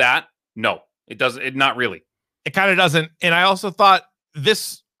all of that? No, it doesn't. Not really. It kind of doesn't. And I also thought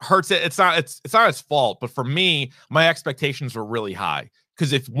this hurts it. It's not its fault. But for me, my expectations were really high.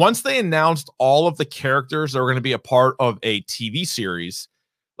 Because if once they announced all of the characters that were going to be a part of a TV series,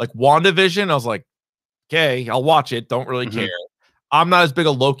 like WandaVision, I was like, okay, I'll watch it. Don't really care. I'm not as big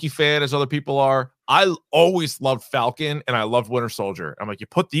a Loki fan as other people are. I always loved Falcon and I loved Winter Soldier. I'm like, you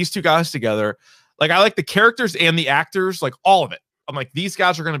put these two guys together. Like, I like the characters and the actors, like all of it. I'm like, these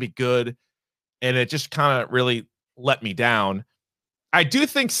guys are going to be good. And it just kind of really let me down. I do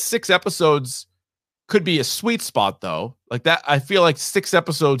think 6 episodes could be a sweet spot, though. Like that, I feel like 6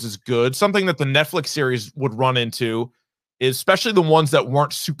 episodes is good. Something that the Netflix series would run into is, especially the ones that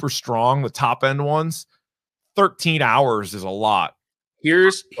weren't super strong, the top end ones, 13 hours is a lot.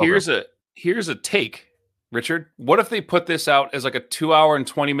 Here's a take, Richard. What if they put this out as like a 2 hour and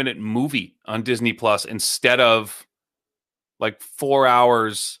 20-minute movie on Disney Plus instead of like 4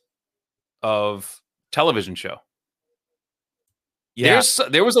 hours of television show? Yeah,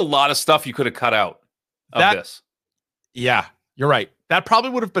 there was a lot of stuff you could have cut out of this. Yeah, you're right. That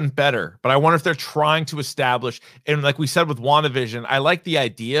probably would have been better, but I wonder if they're trying to establish, and like we said with WandaVision, I like the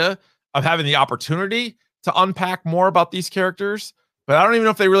idea of having the opportunity to unpack more about these characters, but I don't even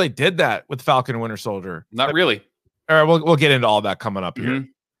know if they really did that with Falcon and Winter Soldier. Not really. All right, we'll get into all that coming up here.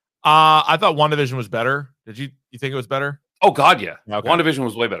 I thought WandaVision was better. Did you think it was better? Oh God, yeah. Okay. WandaVision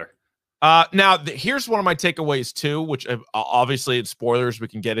was way better. Now here's one of my takeaways too, which obviously in spoilers we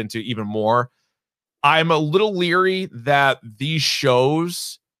can get into even more. I'm a little leery that these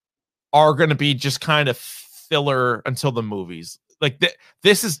shows are going to be just kind of filler until the movies. Like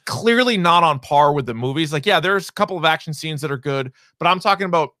this is clearly not on par with the movies. Like, yeah, there's a couple of action scenes that are good, but I'm talking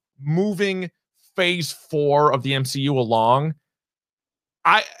about moving phase 4 of the MCU along.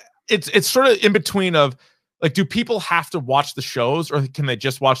 It's sort of in between of like, do people have to watch the shows or can they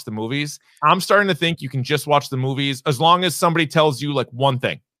just watch the movies? I'm starting to think you can just watch the movies as long as somebody tells you like one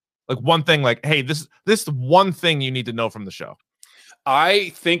thing. Like, hey, this one thing you need to know from the show. I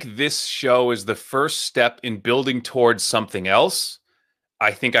think this show is the first step in building towards something else.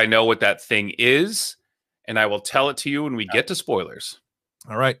 I think I know what that thing is, and I will tell it to you when we get to spoilers.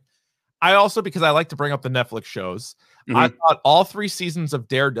 All right. I also, because I like to bring up the Netflix shows, I thought all 3 seasons of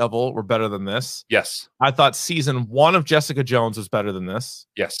Daredevil were better than this. Yes. I thought season 1 of Jessica Jones was better than this.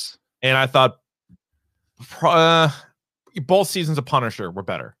 Yes. And I thought both seasons of Punisher were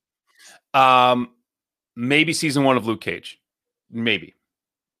better. Maybe season 1 of Luke Cage. Maybe.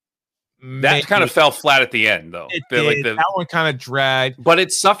 That kind of fell flat at the end, though. That one kind of dragged, but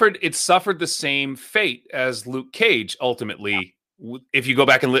it suffered the same fate as Luke Cage. Ultimately, if you go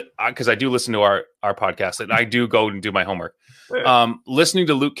back and because I do listen to our podcast, and I do go and do my homework. Listening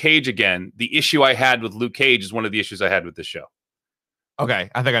to Luke Cage again, the issue I had with Luke Cage is one of the issues I had with this show.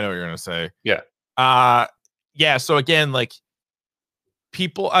 Okay, I think I know what you're gonna say. Yeah. Yeah. So again, like,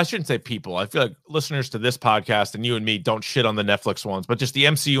 people, I shouldn't say people, I feel like listeners to this podcast and you and me don't shit on the Netflix ones, but just the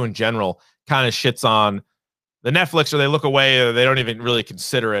MCU in general kind of shits on the Netflix, or they look away or they don't even really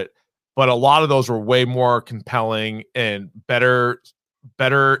consider it. But a lot of those were way more compelling and better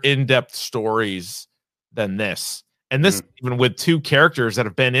in-depth stories than this. And this, even with 2 characters that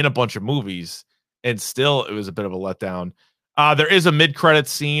have been in a bunch of movies, and still it was a bit of a letdown. There is a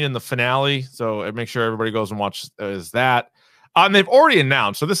mid-credits scene in the finale, so make sure everybody goes and watches that. And they've already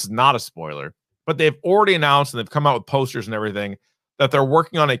announced, so this is not a spoiler, but they've already announced and they've come out with posters and everything that they're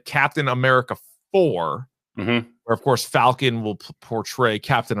working on a Captain America 4, where of course Falcon will portray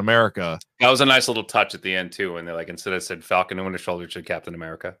Captain America. That was a nice little touch at the end too, when they like instead of said Falcon and Winter Soldier to Captain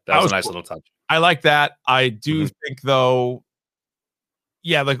America. That was a nice little touch. I like that. I do think though,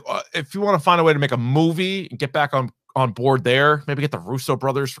 yeah, like if you want to find a way to make a movie and get back on board there, maybe get the Russo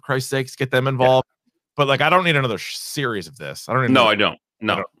brothers, for Christ's sakes, get them involved. Yeah. But like, I don't need another series of this. I don't. I don't.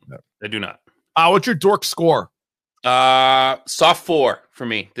 No, I do not. What's your dork score? Soft 4 for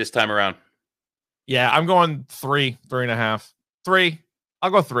me this time around. Yeah, I'm going 3.5. 3. I'll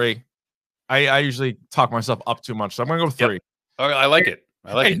go 3. I usually talk myself up too much, so I'm gonna go 3. Yep. Okay, I like it.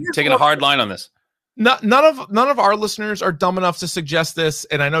 Taking a hard line on this. None of our listeners are dumb enough to suggest this,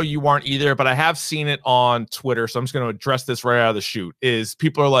 and I know you aren't either. But I have seen it on Twitter, so I'm just going to address this right out of the chute. Is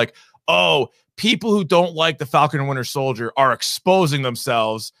people are like, oh, people who don't like the Falcon and Winter Soldier are exposing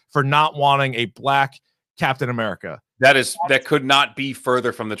themselves for not wanting a black Captain America. That could not be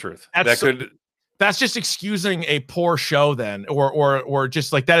further from the truth. That's just excusing a poor show then, or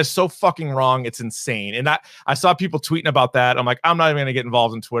just like, that is so fucking wrong. It's insane. And I saw people tweeting about that. I'm like, I'm not even going to get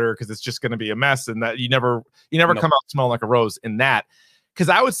involved in Twitter because it's just going to be a mess. And that you never come out smelling like a rose in that. Because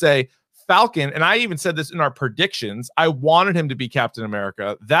I would say Falcon, and I even said this in our predictions, I wanted him to be Captain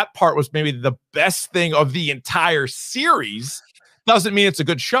America. That part was maybe the best thing of the entire series. Doesn't mean it's a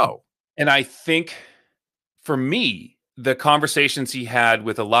good show. And I think for me, the conversations he had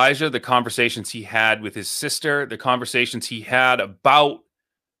with Elijah, the conversations he had with his sister, the conversations he had about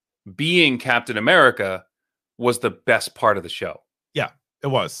being Captain America was the best part of the show. Yeah, it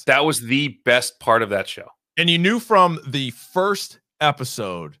was. That was the best part of that show. And you knew from the first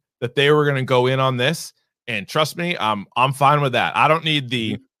episode that they were going to go in on this. And trust me, I'm fine with that. I don't need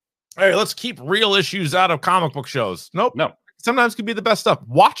the hey, let's keep real issues out of comic book shows. Nope. No. Sometimes can be the best stuff.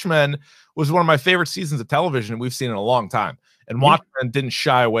 Watchmen was one of my favorite seasons of television we've seen in a long time. And Watchmen didn't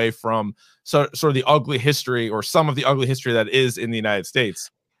shy away from sort of the ugly history or some of the ugly history that is in the United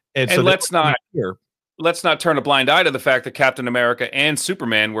States. And so let's not turn a blind eye to the fact that Captain America and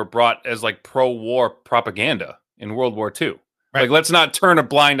Superman were brought as like pro-war propaganda in World War II. Right. Like, let's not turn a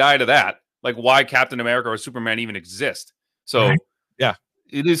blind eye to that. Like, why Captain America or Superman even exist. So yeah,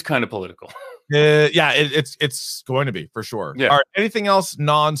 it is kind of political. It's going to be for sure. Yeah. All right. Anything else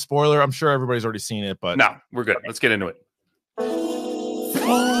non-spoiler? I'm sure everybody's already seen it, but no, we're good. Let's get into it.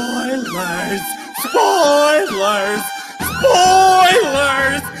 Spoilers! Spoilers!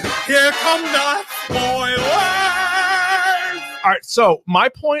 Spoilers! Here come the spoilers! All right. So my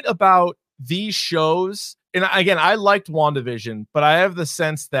point about these shows, and again, I liked WandaVision, but I have the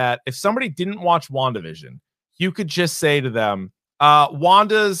sense that if somebody didn't watch WandaVision, you could just say to them,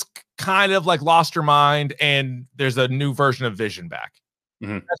 Wanda's kind of like lost her mind and there's a new version of Vision back.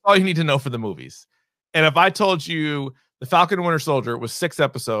 That's all you need to know for the movies. And if I told you the Falcon and Winter Soldier was 6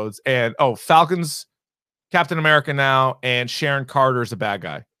 episodes and Falcon's Captain America now and Sharon Carter's a bad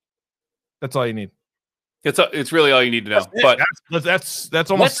guy, that's all you need. It's really all you need to know. But that's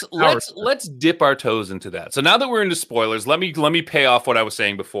almost let's dip our toes into that. So now that we're into spoilers, let me pay off what I was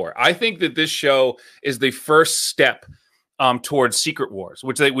saying before. I think that this show is the first step towards Secret Wars,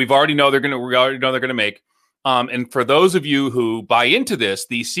 which we already know they're gonna make. And for those of you who buy into this,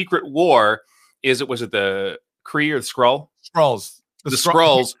 the Secret War was it the Kree or the Skrull? Skrulls. The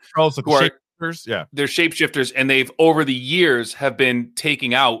Skrulls. Skrulls, who are shapeshifters. Yeah, they're shapeshifters, and they've over the years have been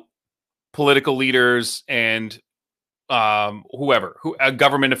taking out political leaders and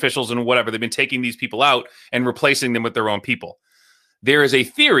government officials and whatever. They've been taking these people out and replacing them with their own people. There is a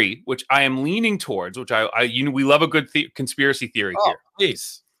theory which I am leaning towards, which we love a good conspiracy theory here.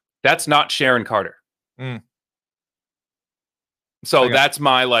 Please, that's not Sharon Carter. So that's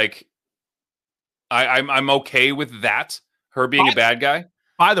my I'm okay with that. Her being a bad guy.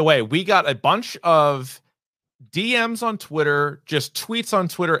 By the way, we got a bunch of DMs on Twitter, just tweets on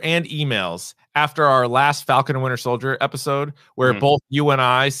Twitter and emails after our last Falcon and Winter Soldier episode, where both you and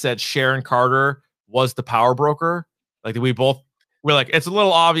I said Sharon Carter was the power broker. Like we're like, it's a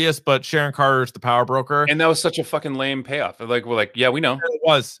little obvious, but Sharon Carter is the power broker. And that was such a fucking lame payoff. We're like, yeah, we know. It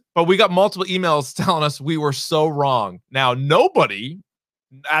was. But we got multiple emails telling us we were so wrong. Now, nobody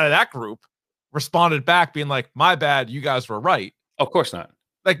out of that group responded back being like, my bad, you guys were right. Of course not.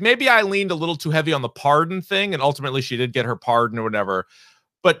 Like, maybe I leaned a little too heavy on the pardon thing, and ultimately she did get her pardon or whatever.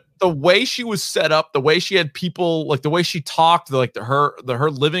 But the way she was set up, the way she had people, like the way she talked, her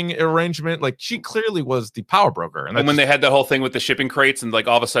living arrangement, like she clearly was the power broker. And when they had the whole thing with the shipping crates, and like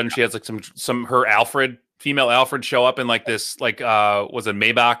all of a sudden she has like some her female Alfred show up in like this was it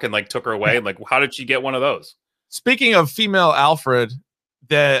Maybach and like took her away. Like, how did she get one of those? Speaking of female Alfred,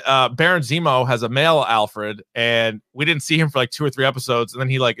 that Baron Zemo has a male Alfred, and we didn't see him for like 2 or 3 episodes, and then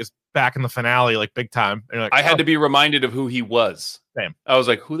he like is back in the finale like big time. And I had to be reminded of who he was. Same. I was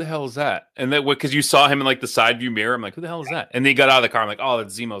like, who the hell is that? And then because you saw him in like the side view mirror, I'm like, who the hell is that? And then he got out of the car. I'm like, oh,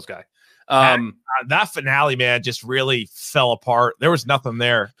 that's Zemo's guy. That finale, man, just really fell apart. There was nothing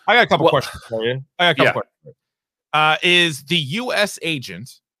there. I got a couple questions for you. Questions. Is the U.S.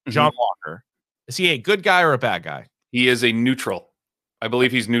 agent John Walker? Is he a good guy or a bad guy? He is a neutral. I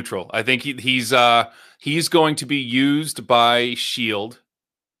believe he's neutral. I think he's going to be used by S.H.I.E.L.D.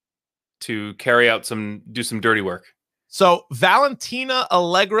 to do some dirty work. So Valentina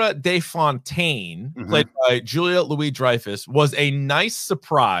Allegra de Fontaine, played by Julia Louis-Dreyfus, was a nice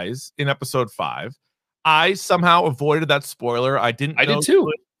surprise in episode 5. I somehow avoided that spoiler. I did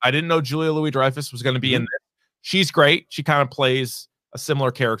too. I didn't know Julia Louis-Dreyfus was going to be in this. She's great. She kind of plays a similar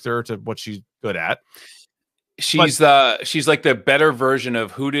character to what she's good at. She's like the better version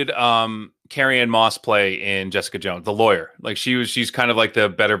of who did Carrie Ann Moss play in Jessica Jones, the lawyer. Like she's kind of like the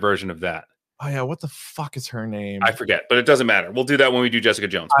better version of that. Oh yeah, what the fuck is her name? I forget, but it doesn't matter. We'll do that when we do Jessica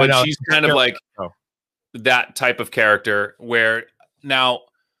Jones. But she's kind of like that type of character where now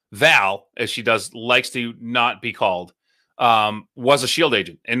Val, as she likes to not be called, was a S.H.I.E.L.D.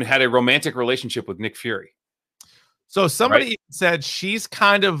 agent and had a romantic relationship with Nick Fury. So somebody said she's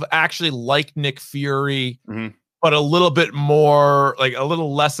kind of actually like Nick Fury, but a little bit more, like a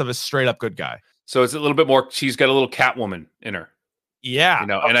little less of a straight up good guy. So it's a little bit more, she's got a little Catwoman in her. Yeah.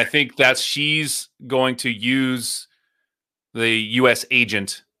 And I think she's going to use the U.S.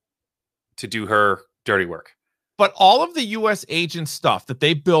 agent to do her dirty work. But all of the U.S. agent stuff that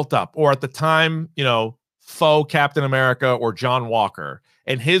they built up, or at the time, faux Captain America or John Walker,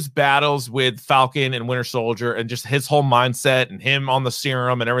 and his battles with Falcon and Winter Soldier and just his whole mindset and him on the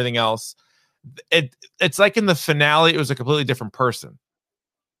serum and everything else. It's like in the finale, it was a completely different person.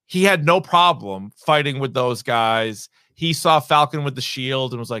 He had no problem fighting with those guys. He saw Falcon with the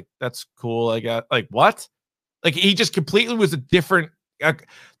shield and was like, that's cool. I got like, what? Like he just completely was a different,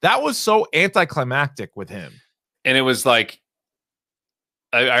 that was so anticlimactic with him. And it was like,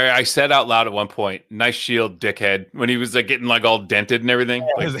 I said out loud at one point, nice shield, dickhead, when he was like getting like all dented and everything.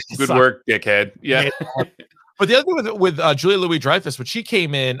 Like, good work, dickhead. Yeah. But the other thing with Julia Louis-Dreyfus, when she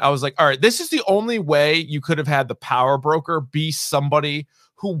came in, I was like, all right, this is the only way you could have had the power broker be somebody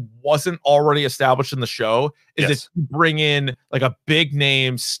who wasn't already established in the show, is if you bring in like a big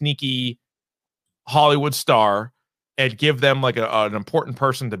name, sneaky Hollywood star and give them like an important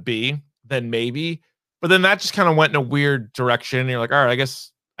person to be, then maybe. But then that just kind of went in a weird direction. And you're like, all right,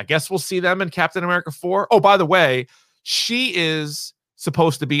 I guess we'll see them in Captain America 4. Oh, by the way, she is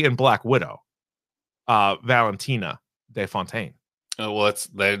supposed to be in Black Widow, Valentina De Fontaine. Oh, well,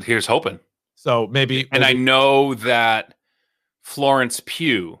 here's hoping. So maybe. And I know that Florence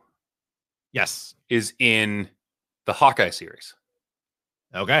Pugh, is in the Hawkeye series.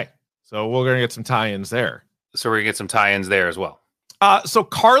 Okay, so we're gonna get some tie-ins there. So we're gonna get some tie-ins there as well. So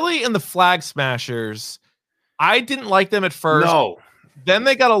Carly and the Flag Smashers, I didn't like them at first. No. Then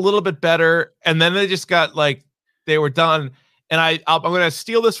they got a little bit better, and then they just got like they were done. And I'm going to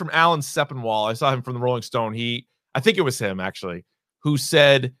steal this from Alan Sepinwall. I saw him from the Rolling Stone. I think it was him actually, who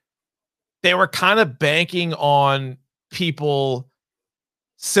said they were kind of banking on people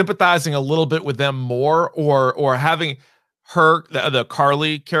sympathizing a little bit with them more, or having her, the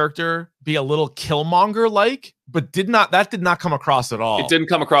Carly character, be a little Killmonger like, but that did not come across at all. It didn't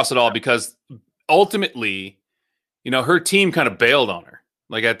come across at all because ultimately, her team kind of bailed on her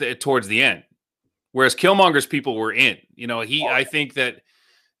like towards the end, whereas Killmonger's people were in. I think that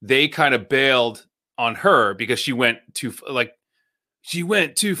they kind of bailed on her because she went too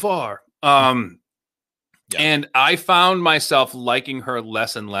far. And I found myself liking her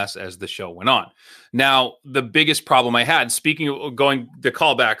less and less as the show went on. Now, the biggest problem I had, speaking of going the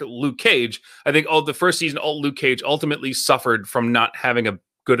callback, Luke Cage, I think the first season, Luke Cage ultimately suffered from not having a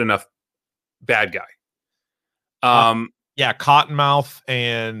good enough bad guy. Cottonmouth,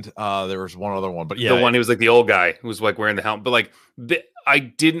 and there was one other one, but the one who was like the old guy who was like wearing the helmet. But like, I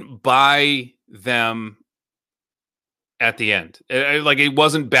didn't buy them at the end. It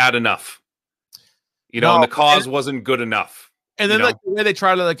wasn't bad enough. And the cause wasn't good enough. And then like the way they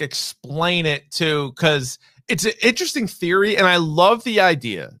try to like explain it too, because it's an interesting theory, and I love the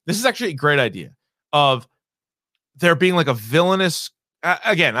idea. This is actually a great idea of there being like a villainous.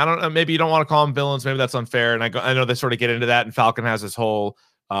 Again, I don't know. Maybe you don't want to call them villains. Maybe that's unfair. And I know they sort of get into that. And Falcon has this whole,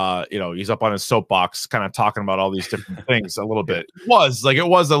 he's up on his soapbox, kind of talking about all these different things a little bit. It was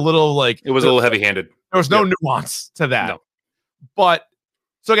a little heavy-handed. There was no nuance to that. No. But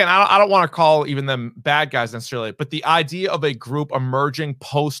so again, I don't want to call even them bad guys necessarily, but the idea of a group emerging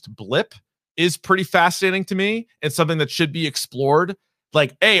post blip is pretty fascinating to me. It's something that should be explored.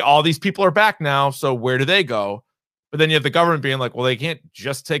 Like, hey, all these people are back now, so where do they go? But then you have the government being like, well, they can't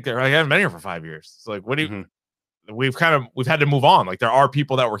just take I haven't been here for 5 years. It's like, what do you, we've had to move on. Like there are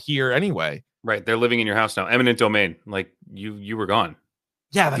people that were here anyway. Right. They're living in your house now. Eminent domain. Like you were gone.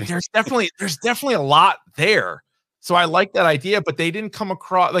 Yeah. Like there's definitely a lot there. So I like that idea, but they didn't come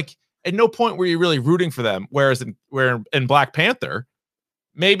across like at no point were you really rooting for them. Whereas in Black Panther,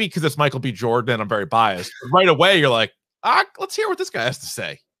 maybe because it's Michael B. Jordan and I'm very biased. Right away, you're like, let's hear what this guy has to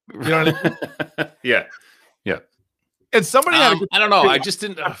say. You know what I mean? Yeah. And somebody had I don't know. I just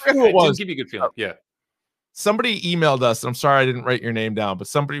didn't. It didn't give you a good feeling. Yeah. Somebody emailed us, and I'm sorry I didn't write your name down, but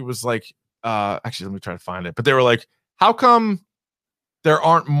somebody was like, actually, let me try to find it. But they were like, how come there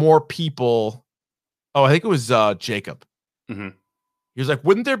aren't more people? Oh, I think it was Jacob. Mm-hmm. He was like,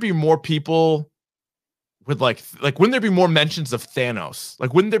 wouldn't there be more people with like wouldn't there be more mentions of Thanos?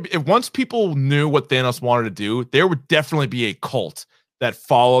 Like, wouldn't there be, if once people knew what Thanos wanted to do, there would definitely be a cult that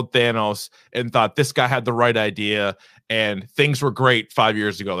followed Thanos and thought this guy had the right idea and things were great 5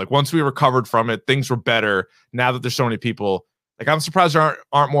 years ago. Like once we recovered from it, things were better. Now that there's so many people, like I'm surprised there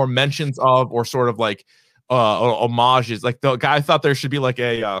aren't more mentions of or sort of like homages. Like the guy thought there should be like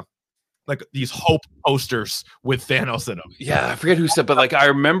a like these hope posters with Thanos in them. Yeah, I forget who said, but like I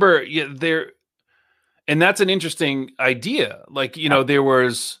remember there, and that's an interesting idea. Like there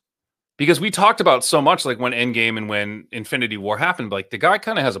was. Because we talked about so much, like when Endgame and when Infinity War happened, like the guy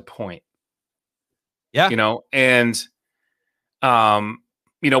kind of has a point. Yeah. And,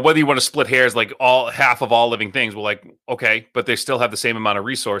 whether you want to split hairs, like half of all living things, well, like, okay, but they still have the same amount of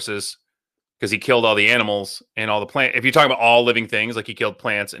resources because he killed all the animals and all the plants. If you're talking about all living things, like he killed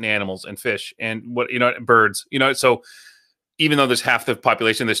plants and animals and fish and birds, so even though there's half the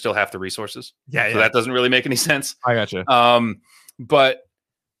population, there's still half the resources. Yeah. So that doesn't really make any sense. I gotcha. But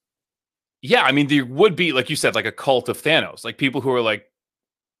yeah, I mean, there would be, like you said, like a cult of Thanos, like people who are like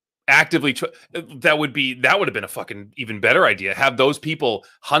actively, that would have been a fucking even better idea. Have those people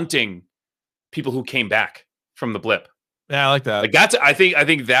hunting people who came back from the blip. Yeah, I like that. Like that's, I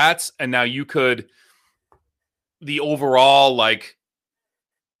think that's, and now you could, the overall, like,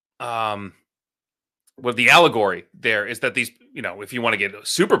 well, the allegory there is that these, if you want to get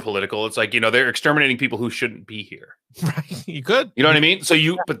super political, it's like, they're exterminating people who shouldn't be here. Right. You could. You know what I mean? So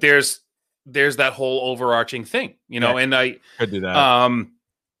but there's that whole overarching thing, and I could do that.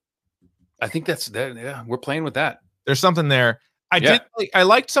 I think that's that. Yeah, we're playing with that. There's something there. I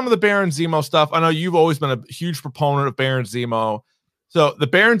liked some of the Baron Zemo stuff. I know you've always been a huge proponent of Baron Zemo. So the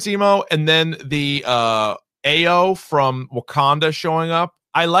Baron Zemo and then the AO from Wakanda showing up.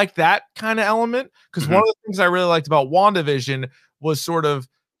 I like that kind of element because one of the things I really liked about WandaVision was sort of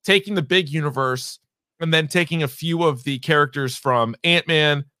taking the big universe and then taking a few of the characters from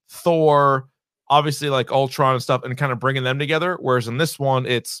Ant-Man, Thor, obviously like Ultron and stuff, and kind of bringing them together. Whereas in this one,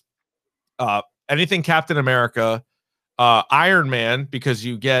 it's anything Captain America, Iron Man, because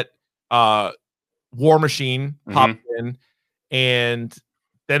you get War Machine popped in, and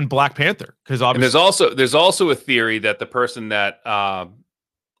then Black Panther. Because obviously, and there's also a theory that the person that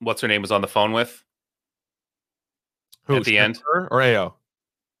what's her name was on the phone with at the end, or AO.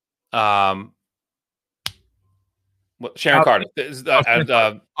 Sharon Carter.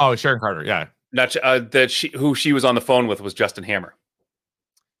 Sharon Carter. Yeah, not that who she was on the phone with was Justin Hammer.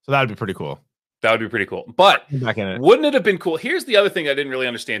 So that'd be pretty cool. That would be pretty cool. But back in it. Wouldn't it have been cool? Here's the other thing I didn't really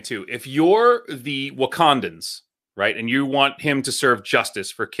understand too. If you're the Wakandans, right, and you want him to serve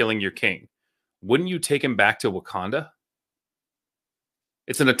justice for killing your king, wouldn't you take him back to Wakanda?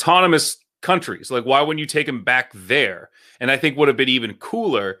 It's an autonomous country. So, like, why wouldn't you take him back there? And I think what would have been even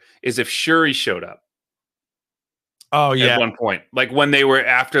cooler is if Shuri showed up. Oh, yeah. At one point. Like, when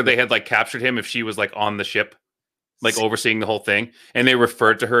after they had, like, captured him, if she was, like, on the ship, like, overseeing the whole thing, and they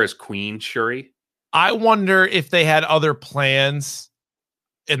referred to her as Queen Shuri. I wonder if they had other plans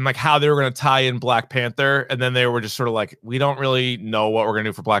and, like, how they were going to tie in Black Panther, and then they were just sort of like, we don't really know what we're going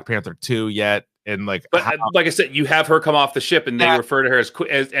to do for Black Panther 2 yet. And like, but like I said, you have her come off the ship, and they refer to her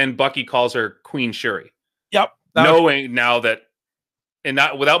as and Bucky calls her Queen Shuri. Yep. Knowing now that, and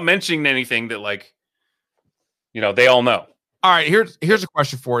not without mentioning anything that, like, they all know. All right, here's a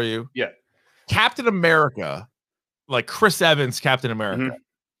question for you. Yeah. Captain America, like Chris Evans, Captain America,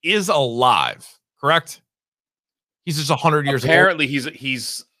 is alive, correct? He's just 100 years old. Apparently,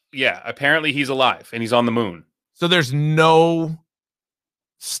 apparently he's alive, and he's on the moon. So there's no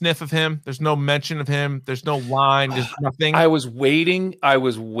sniff of him. There's no mention of him. There's no line. There's nothing. I was waiting. They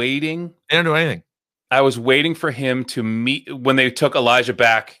don't do anything. I was waiting for him to meet when they took Elijah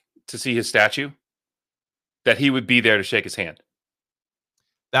back to see his statue, that he would be there to shake his hand.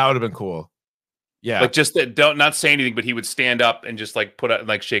 That would have been cool. Yeah. Like, just that, not say anything, but he would stand up and just like put out,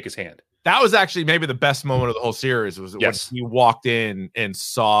 like, shake his hand. That was actually maybe the best moment of the whole series was when he walked in and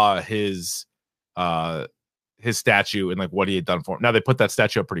saw his statue and like what he had done for him. Now they put that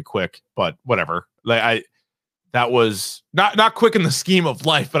statue up pretty quick, but whatever. Like that was not quick in the scheme of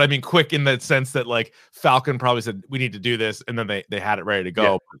life, but I mean quick in the sense that like Falcon probably said we need to do this, and then they had it ready to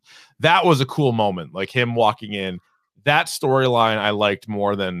go. Yeah. That was a cool moment, like him walking in. That storyline I liked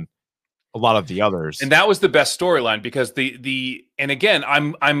more than a lot of the others, and that was the best storyline because and again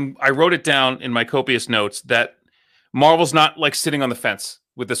I wrote it down in my copious notes that Marvel's not like sitting on the fence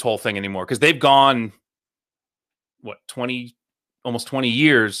with this whole thing anymore because they've gone almost 20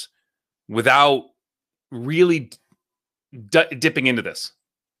 years without really dipping into this.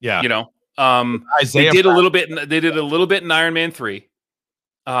 Yeah. They did a little bit in Iron Man 3.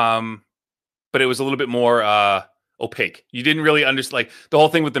 But it was a little bit more opaque. You didn't really understand, like, the whole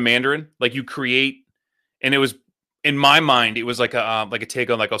thing with the Mandarin, like, you create, and it was, in my mind, it was like a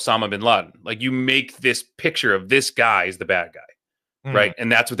take on like Osama bin Laden. Like, you make this picture of this guy is the bad guy. Right.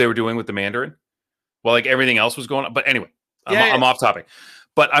 And that's what they were doing with the Mandarin. Well, like, everything else was going on. But anyway, I'm off topic.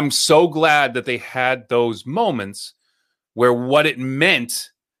 But I'm so glad that they had those moments where what it meant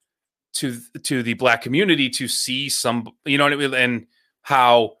to the Black community to see some, you know what I mean? And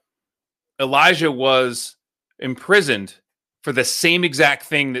how Elijah was imprisoned for the same exact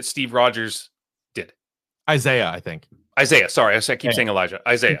thing that Steve Rogers did. Isaiah, I think. Sorry, I keep saying Elijah.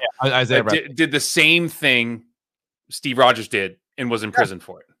 Isaiah. Isaiah did the same thing Steve Rogers did and was imprisoned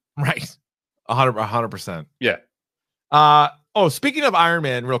for it. Right. 100%. Yeah. Oh, speaking of Iron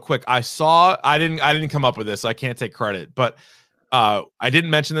Man, real quick, I didn't come up with this, so I can't take credit, but I didn't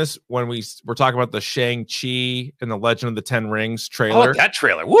mention this when we were talking about the Shang-Chi and the Legend of the Ten Rings trailer. Oh, that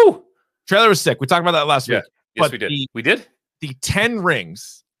trailer. Woo! Trailer was sick. We talked about that last week. Yes, but we did. We did? The 10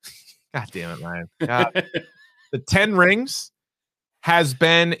 rings. God damn it, Ryan. The 10 rings has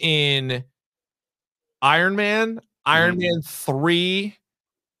been in Iron Man, Iron Man 3,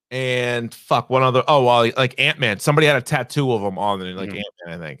 and one other. Oh, well, like Ant-Man. Somebody had a tattoo of them on it, like Ant-Man,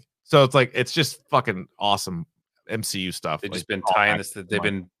 I think. So it's just fucking awesome MCU stuff. They've just been tying this. They've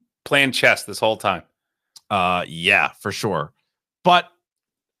been playing chess this whole time. Yeah, for sure. But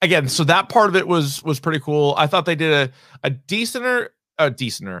again, so that part of it was pretty cool. I thought they did a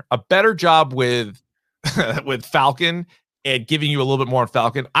better job with with Falcon and giving you a little bit more on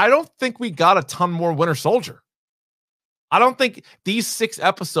Falcon. I don't think we got a ton more Winter Soldier. I don't think these 6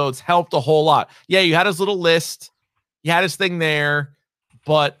 episodes helped a whole lot. Yeah, you had his little list, you had his thing there,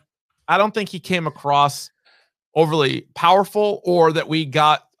 but I don't think he came across overly powerful or that we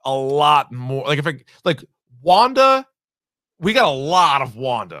got a lot more. Like Wanda, we got a lot of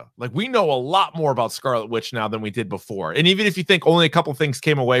Wanda. Like we know a lot more about Scarlet Witch now than we did before. And even if you think only a couple things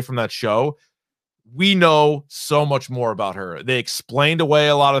came away from that show, we know so much more about her. They explained away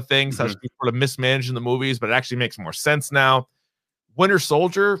a lot of things, how she's sort of mismanaged in the movies, but it actually makes more sense now. Winter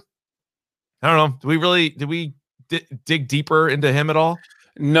Soldier, I don't know. Did we dig deeper into him at all?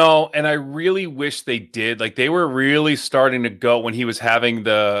 No, and I really wish they did. Like they were really starting to go when he was having sake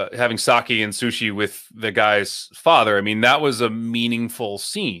and sushi with the guy's father. I mean, that was a meaningful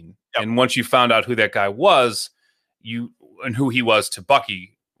scene. Yep. And once you found out who that guy was, and who he was to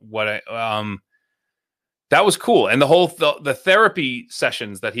Bucky, that was cool. And the whole the therapy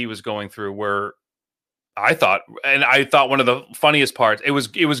sessions that he was going through were, I thought one of the funniest parts. It was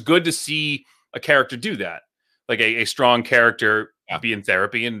good to see a character do that, like a strong character be in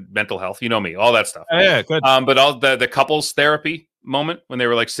therapy and mental health. You know me, all that stuff. Yeah, good. But all the couples therapy moment when they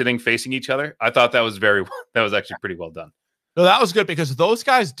were like sitting facing each other, I thought that was actually pretty well done. No, that was good because those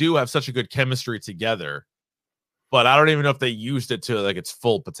guys do have such a good chemistry together. But I don't even know if they used it to like its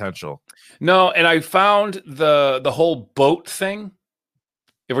full potential. No, and I found the whole boat thing.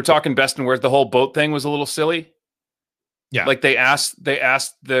 If we're talking best and worst, the whole boat thing was a little silly. Yeah, like they asked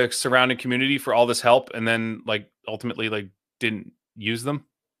the surrounding community for all this help, and then like ultimately like didn't use them.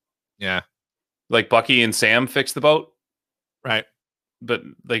 Yeah, like Bucky and Sam fixed the boat, right? But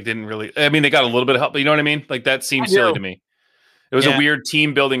like didn't really. I mean, they got a little bit of help, but you know what I mean? Like that seems silly to me. It was a weird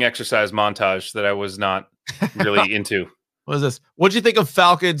team building exercise montage that I was not really into. What is this? What'd you think of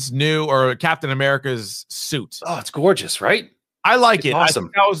Falcon's new or Captain America's suit? Oh, it's gorgeous, right? I like it.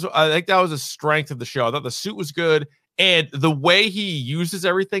 Awesome. I think that was a strength of the show. I thought the suit was good, and the way he uses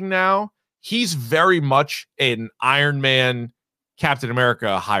everything now, he's very much an Iron Man, Captain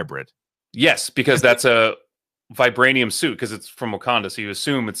America hybrid. Yes, because that's a vibranium suit because it's from Wakanda, so you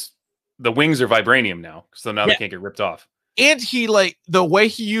assume it's the wings are vibranium now, so now they can't get ripped off. And he like the way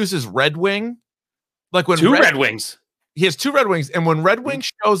he uses Red Wing, like when Red Wings. He has 2 Red Wings, and when Red Wing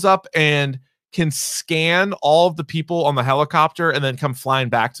shows up and can scan all of the people on the helicopter and then come flying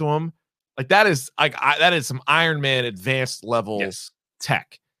back to him, like that is that is some Iron Man advanced level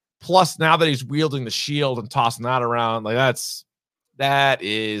tech. Plus, now that he's wielding the shield and tossing that around, like that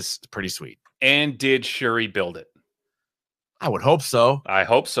is pretty sweet. And did Shuri build it? I would hope so. I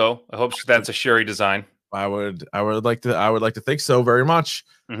hope so. I hope that's a Shuri design. I would like to think so very much.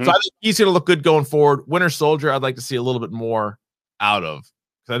 Mm-hmm. So I think he's going to look good going forward. Winter Soldier, I'd like to see a little bit more out of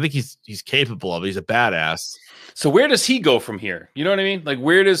because I think he's capable of it. He's a badass. So where does he go from here? You know what I mean? Like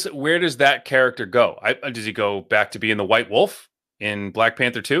where does that character go? Does he go back to being the White Wolf in Black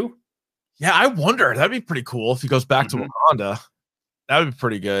Panther 2? Yeah, I wonder. That'd be pretty cool if he goes back to Wakanda. That would be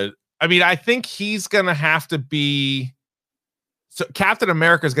pretty good. I mean, I think he's going to have to be. So Captain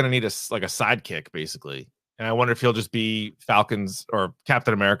America is going to need a sidekick, basically. And I wonder if he'll just be Falcon's or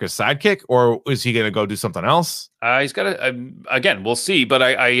Captain America's sidekick, or is he going to go do something else? He's got to, again, we'll see. But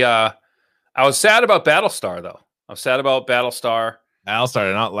I was sad about Battlestar, though. I was sad about Battlestar. Battlestar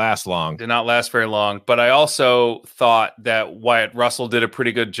did not last long. Did not last very long. But I also thought that Wyatt Russell did a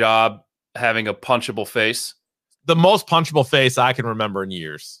pretty good job having a punchable face. The most punchable face I can remember in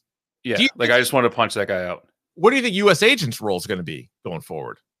years. Yeah, I just wanted to punch that guy out. What do you think U.S. Agent's role is going to be going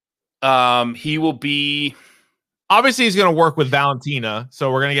forward? He will be... Obviously, he's going to work with Valentina,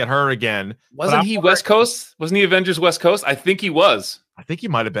 so we're going to get her again. Wasn't he West Coast? Wasn't he Avengers West Coast? I think he was. I think he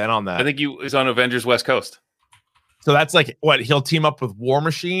might have been on that. I think he was on Avengers West Coast. So that's like, what, he'll team up with War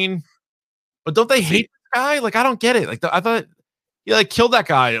Machine? But don't they hate this guy? Like, I don't get it. Like, I thought he like killed that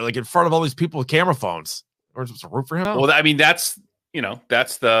guy like in front of all these people with camera phones. We're supposed to root for him now? Well, I mean, that's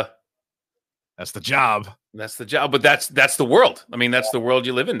the job. That's the job. But that's the world. I mean, that's the world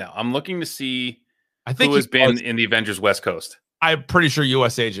you live in now. I'm looking to see who has been in the Avengers West Coast. I'm pretty sure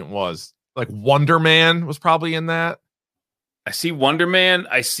U.S. Agent was. Like Wonder Man was probably in that. I see Wonder Man.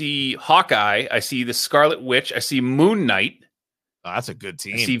 I see Hawkeye. I see the Scarlet Witch. I see Moon Knight. Oh, that's a good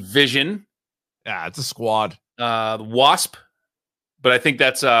team. I see Vision. Yeah, it's a squad. The Wasp. But I think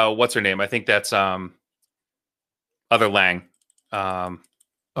that's what's her name? I think that's other Lang.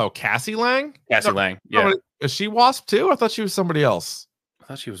 Cassie Lang? Cassie Lang. Yeah. No, is she Wasp too? I thought she was somebody else. I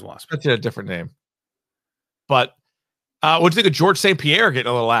thought she was Wasp. That's a different name. But what do you think of George St. Pierre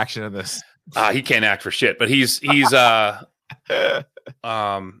getting a little action in this? He can't act for shit, but he's yeah.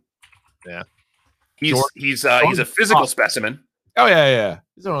 He's a physical specimen. Oh yeah.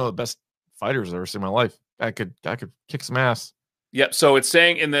 He's one of the best fighters I've ever seen in my life. I could kick some ass. Yep. So it's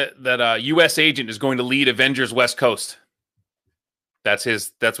saying in that U.S. Agent is going to lead Avengers West Coast. That's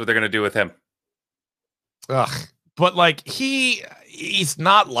what they're going to do with him. Ugh. But like he's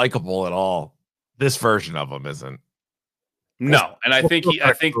not likable at all. This version of him isn't. No, and I think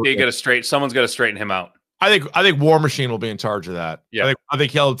someone's got to straighten him out. I think War Machine will be in charge of that. Yeah. I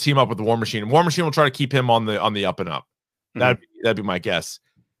think he'll team up with the War Machine. War Machine will try to keep him on the up and up. That'd be my guess.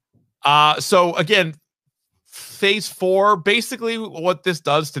 So again, Phase 4, basically what this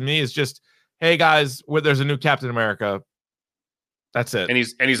does to me is just, hey guys, there's a new Captain America. That's it. And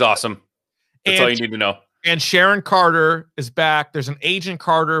he's awesome. That's all you need to know. And Sharon Carter is back. There's an Agent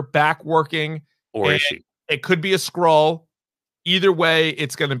Carter back working. Or is she? It could be a Skrull. Either way,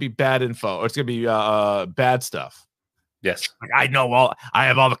 it's going to be bad info. It's going to be bad stuff. Yes. Like, I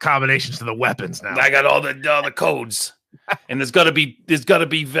have all the combinations to the weapons now. I got all the codes. And there's got to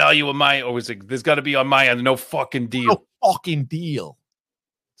be value on my, or is it, there's got to be on my end. No fucking deal. No fucking deal.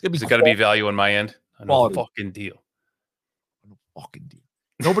 It's going to be. There's got to be value on my end. No fucking deal. No fucking deal.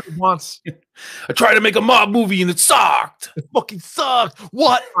 Nobody wants. I tried to make a mob movie and it sucked. It fucking sucked.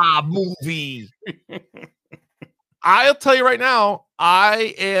 What mob movie? I'll tell you right now,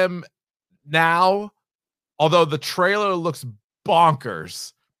 I am now, although the trailer looks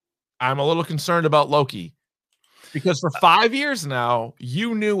bonkers, I'm a little concerned about Loki. Because for 5 years now,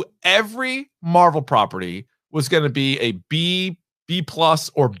 you knew every Marvel property was going to be a B plus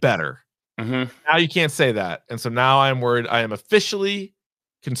or better. Mm-hmm. Now you can't say that. And so now I'm worried. I am officially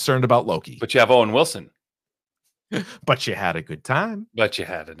concerned about Loki. But you have Owen Wilson. But you had a good time. But you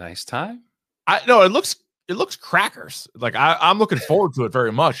had a nice time. No, it looks crackers. Like I'm looking forward to it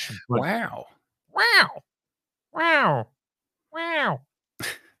very much. Wow.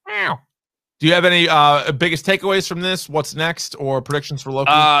 Do you have any biggest takeaways from this? What's next, or predictions for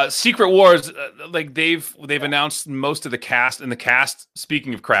Loki? Secret Wars, like they've announced most of the cast, and the cast,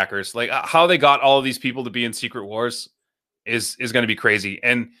 speaking of crackers, like how they got all of these people to be in Secret Wars is going to be crazy.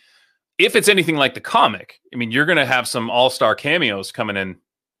 And if it's anything like the comic, I mean, you're going to have some all-star cameos coming in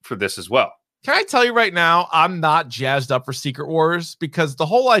for this as well. Can I tell you right now, I'm not jazzed up for Secret Wars, because the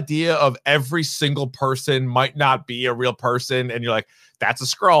whole idea of every single person might not be a real person. And you're like, that's a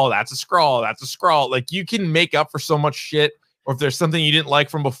Skrull, that's a Skrull, that's a Skrull. Like, you can make up for so much shit. Or if there's something you didn't like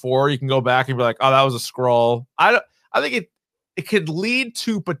from before, you can go back and be like, oh, that was a Skrull. I think it could lead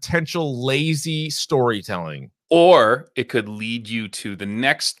to potential lazy storytelling. Or it could lead you to the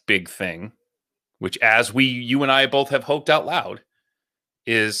next big thing, which, as you and I both have hoped out loud,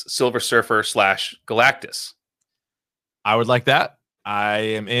 is Silver Surfer / Galactus. I would like that. I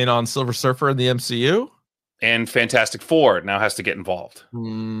am in on Silver Surfer in the MCU. And Fantastic Four now has to get involved.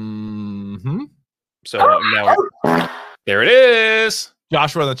 Mm-hmm. So now there it is.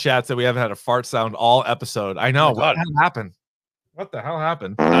 Joshua in the chat said we haven't had a fart sound all episode. I know. Oh, what the hell happened? What the hell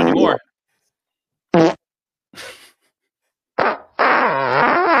happened? Not anymore.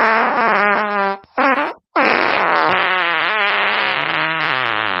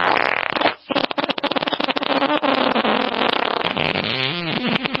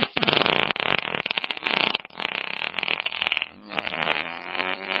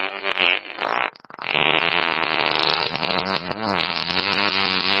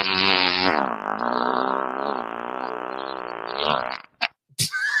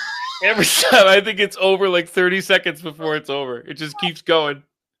 Every time I think it's over like 30 seconds before it's over. It just keeps going.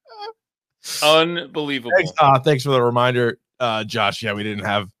 Unbelievable. Thanks for the reminder, Josh. Yeah, we didn't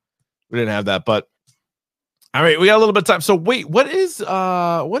have that, but all right, we got a little bit of time. So wait, what is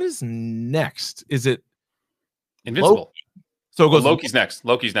next? Is it Invincible? Loki? So it goes Loki's next.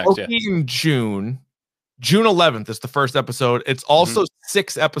 Loki in June 11th is the first episode. It's also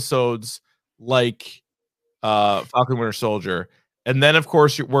 6 episodes like Falcon Winter Soldier. And then, of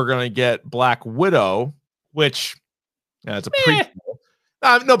course, we're going to get Black Widow which it's a pre.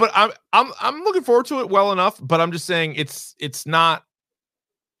 No, but I'm looking forward to it well enough. But I'm just saying it's not.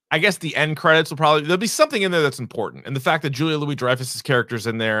 I guess the end credits there'll be something in there that's important, and the fact that Julia Louis-Dreyfus's character's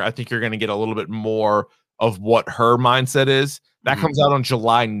in there, I think you're going to get a little bit more of what her mindset is. That comes out on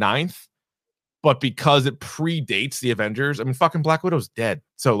July 9th, but because it predates the Avengers, I mean, fucking Black Widow's dead,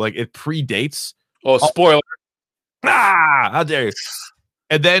 so like it predates. Oh, spoiler! How dare you?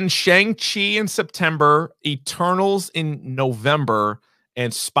 And then Shang-Chi in September, Eternals in November,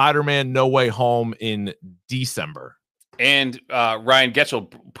 and Spider-Man: No Way Home in December. And Ryan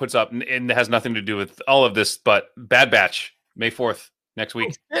Getchell puts up, and it has nothing to do with all of this, but Bad Batch, May 4th, next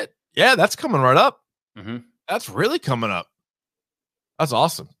week. Oh, yeah, that's coming right up. Mm-hmm. That's really coming up. That's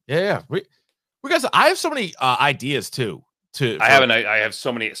awesome. Yeah. We guys, I have so many ideas too. I have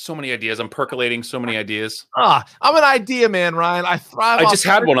so many ideas. I'm percolating so many ideas. I'm an idea man, Ryan. I thrive. I just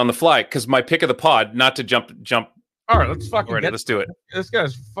had one on the fly because my pick of the pod, not to jump. All right, let's fucking let's do it. This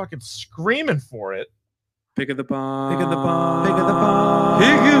guy's fucking screaming for it. Pick of the pod. Pick of the pod. Pick of the pod.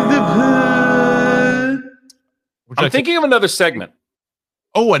 Pick of the pod. I'm thinking of another segment.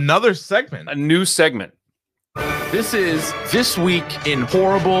 Oh, another segment. A new segment. This is This Week in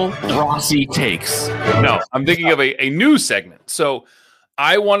Horrible Rossi Takes. No, I'm thinking of a new segment. So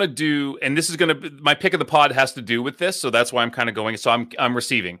I want to do, and this is going to, my pick of the pod has to do with this. So that's why I'm kind of going. So I'm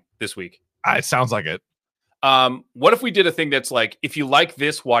receiving this week. It sounds like it. What if we did a thing that's like, if you like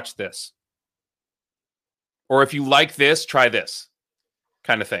this, watch this. Or if you like this, try this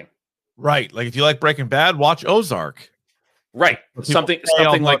kind of thing. Right. Like if you like Breaking Bad, watch Ozark. Right. Something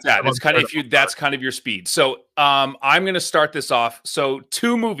like that. It's kind of, that's kind of your speed. So I'm going to start this off. So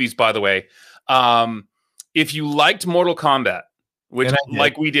 2 movies, by the way. If you liked Mortal Kombat, which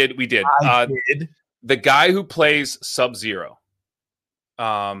like we did. I did. The guy who plays Sub-Zero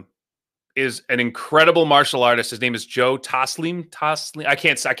is an incredible martial artist. His name is Joe Taslim. I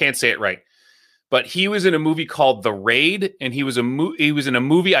can't say it right. But he was in a movie called The Raid, and he was in a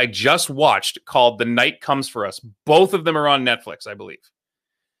movie I just watched called The Night Comes for Us. Both of them are on Netflix, I believe.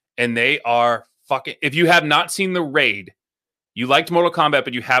 And they are fucking... If you have not seen The Raid, you liked Mortal Kombat,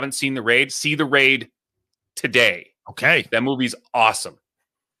 but you haven't seen The Raid, see The Raid today. Okay. That movie's awesome.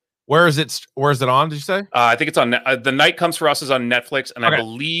 Where is it on, did you say? I think it's on... The Night Comes for Us is on Netflix, and I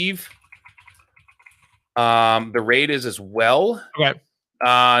believe The Raid is as well. Okay.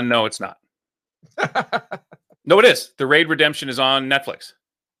 No, it's not. No, it is. The Raid Redemption is on Netflix.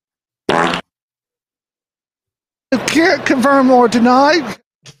 I can't confirm or deny.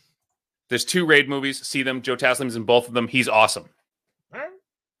 There's 2 Raid movies. See them. Joe Taslim's in both of them. He's awesome. All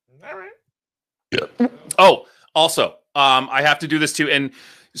right. Yeah. Oh, also, I have to do this too. And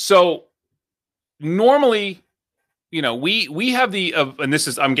so normally, you know, we have the and this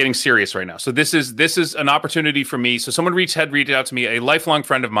is, I'm getting serious right now. So this is an opportunity for me. So someone reached out to me, a lifelong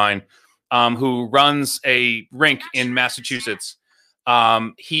friend of mine, who runs a rink in Massachusetts.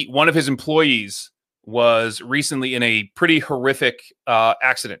 One of his employees was recently in a pretty horrific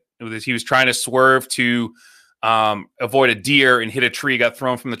accident. He was trying to swerve to avoid a deer and hit a tree, got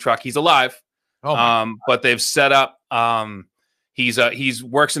thrown from the truck. He's alive. But they've set up. He's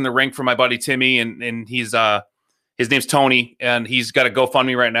works in the rink for my buddy Timmy, and he's his name's Tony, and he's got a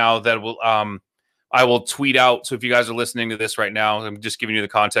GoFundMe right now that will I will tweet out. So if you guys are listening to this right now, I'm just giving you the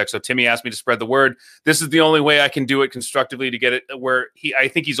context. So Timmy asked me to spread the word. This is the only way I can do it constructively to get it where I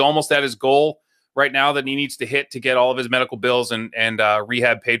think he's almost at his goal right now that he needs to hit to get all of his medical bills and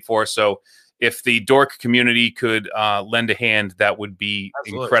rehab paid for. So if the dork community could lend a hand, that would be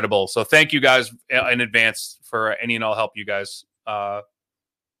incredible. So thank you guys in advance for any and all help you guys.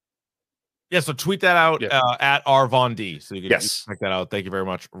 So tweet that out at rvond. So you can check that out. Thank you very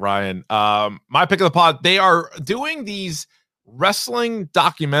much, Ryan. My pick of the pod, they are doing these wrestling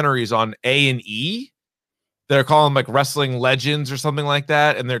documentaries on A&E. They're calling them like Wrestling Legends or something like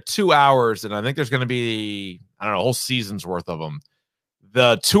that. And they're 2 hours. And I think there's going to be, I don't know, a whole season's worth of them.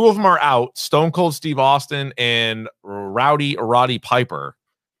 The 2 of them are out, Stone Cold Steve Austin and Rowdy Roddy Piper.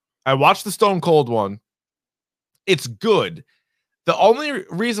 I watched the Stone Cold one. It's good. The only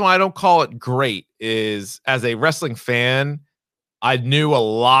reason why I don't call it great is as a wrestling fan, I knew a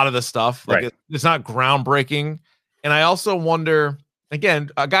lot of the stuff. Like it's not groundbreaking. And I also wonder, again,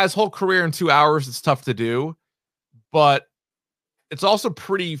 a guy's whole career in 2 hours, it's tough to do, but it's also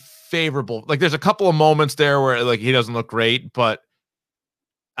pretty favorable. Like there's a couple of moments there where like he doesn't look great, but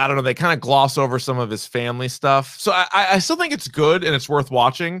I don't know. They kind of gloss over some of his family stuff. So I still think it's good and it's worth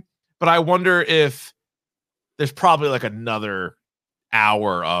watching, but I wonder if there's probably like another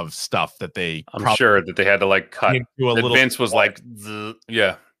hour of stuff that I'm sure that they had to like cut. Vince was like,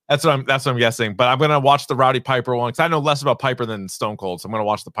 yeah. That's what I'm guessing. But I'm gonna watch the Rowdy Piper one because I know less about Piper than Stone Cold. So I'm gonna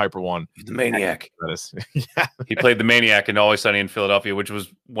watch the Piper one. The Maniac. That is. Yeah. He played the Maniac in Always Sunny in Philadelphia, which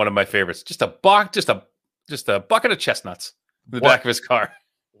was one of my favorites. Just a bucket of chestnuts in the back of his car.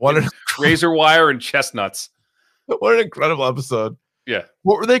 What a razor wire and chestnuts. What an incredible episode. Yeah.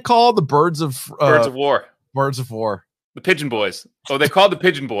 What were they called? The Birds of War. Birds of War. The Pigeon Boys. Oh, they called the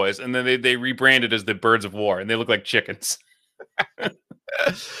Pigeon Boys, and then they rebranded as the Birds of War, and they look like chickens.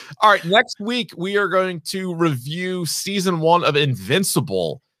 All right, next week we are going to review season 1 of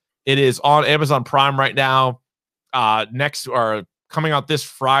Invincible. It is on Amazon Prime right now. Coming out this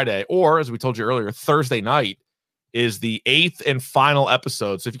Friday, or as we told you earlier, Thursday night is the 8th and final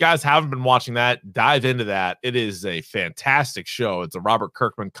episode. So if you guys haven't been watching that, dive into that. It is a fantastic show. It's a Robert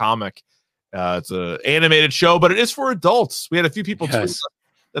Kirkman comic. It's an animated show, but it is for adults. We had a few people tweet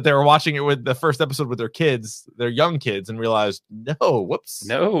that they were watching it with the first episode with their kids, their young kids, and realized, whoops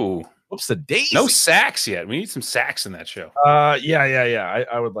a daisy. No sax yet. We need some sax in that show. Yeah.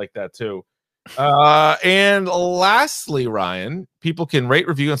 I would like that too. And lastly, Ryan, people can rate,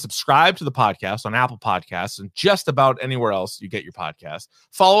 review, and subscribe to the podcast on Apple Podcasts and just about anywhere else you get your podcast.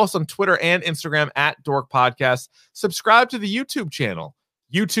 Follow us on Twitter and Instagram at Dork Podcast. Subscribe to the YouTube channel,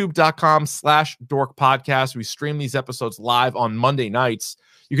 youtube.com/Dork Podcast. We stream these episodes live on Monday nights.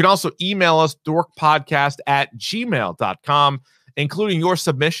 You can also email us dorkpodcast@gmail.com, including your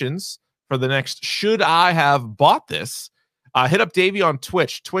submissions for the next Should I Have Bought This? Hit up Davey on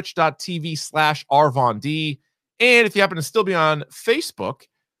Twitch, twitch.tv/RVonD. And if you happen to still be on Facebook,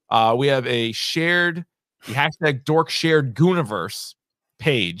 we have a shared, the hashtag Dork Shared Gooniverse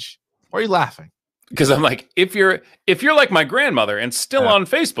page. Why are you laughing? Because I'm like, if you're like my grandmother and still on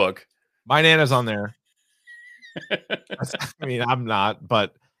Facebook, my Nana's on there. I mean, I'm not,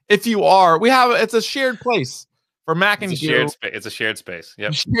 but if you are, it's a shared place for Mac and Goo. It's a shared space.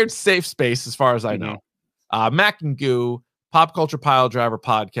 Yep. Shared safe space, as far as I know. Mac and Goo, Pop Culture Pile Driver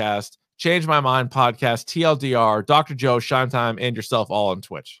Podcast, Change My Mind Podcast, TLDR, Dr. Joe, Shine Time, and yourself all on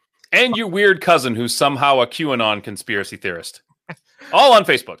Twitch. And your weird cousin who's somehow a QAnon conspiracy theorist. All on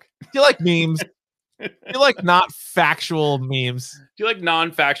Facebook. Do you like memes? Do you like not factual memes? Do you like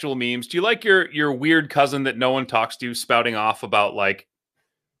non-factual memes? Do you like your weird cousin that no one talks to spouting off about like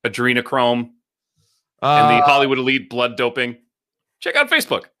adrenochrome and the Hollywood elite blood doping? Check out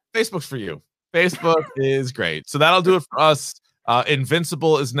Facebook. Facebook's for you. Facebook is great. So that'll do it for us.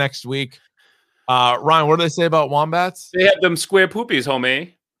 Invincible is next week. Ryan, what do they say about wombats? They have them square poopies,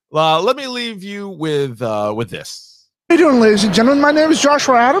 homie. Let me leave you with this. How you doing, ladies and gentlemen? My name is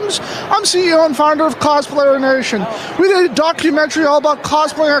Joshua Adams. I'm CEO and founder of Cosplayer Nation. We did a documentary all about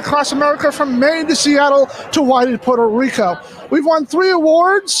cosplaying across America from Maine to Seattle to Hawaii to Puerto Rico. We've won 3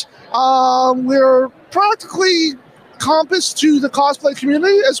 awards. We're practically compass to the cosplay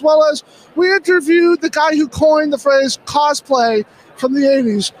community, as well as we interviewed the guy who coined the phrase cosplay from the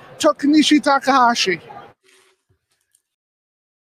 80s, Tokunishi Takahashi.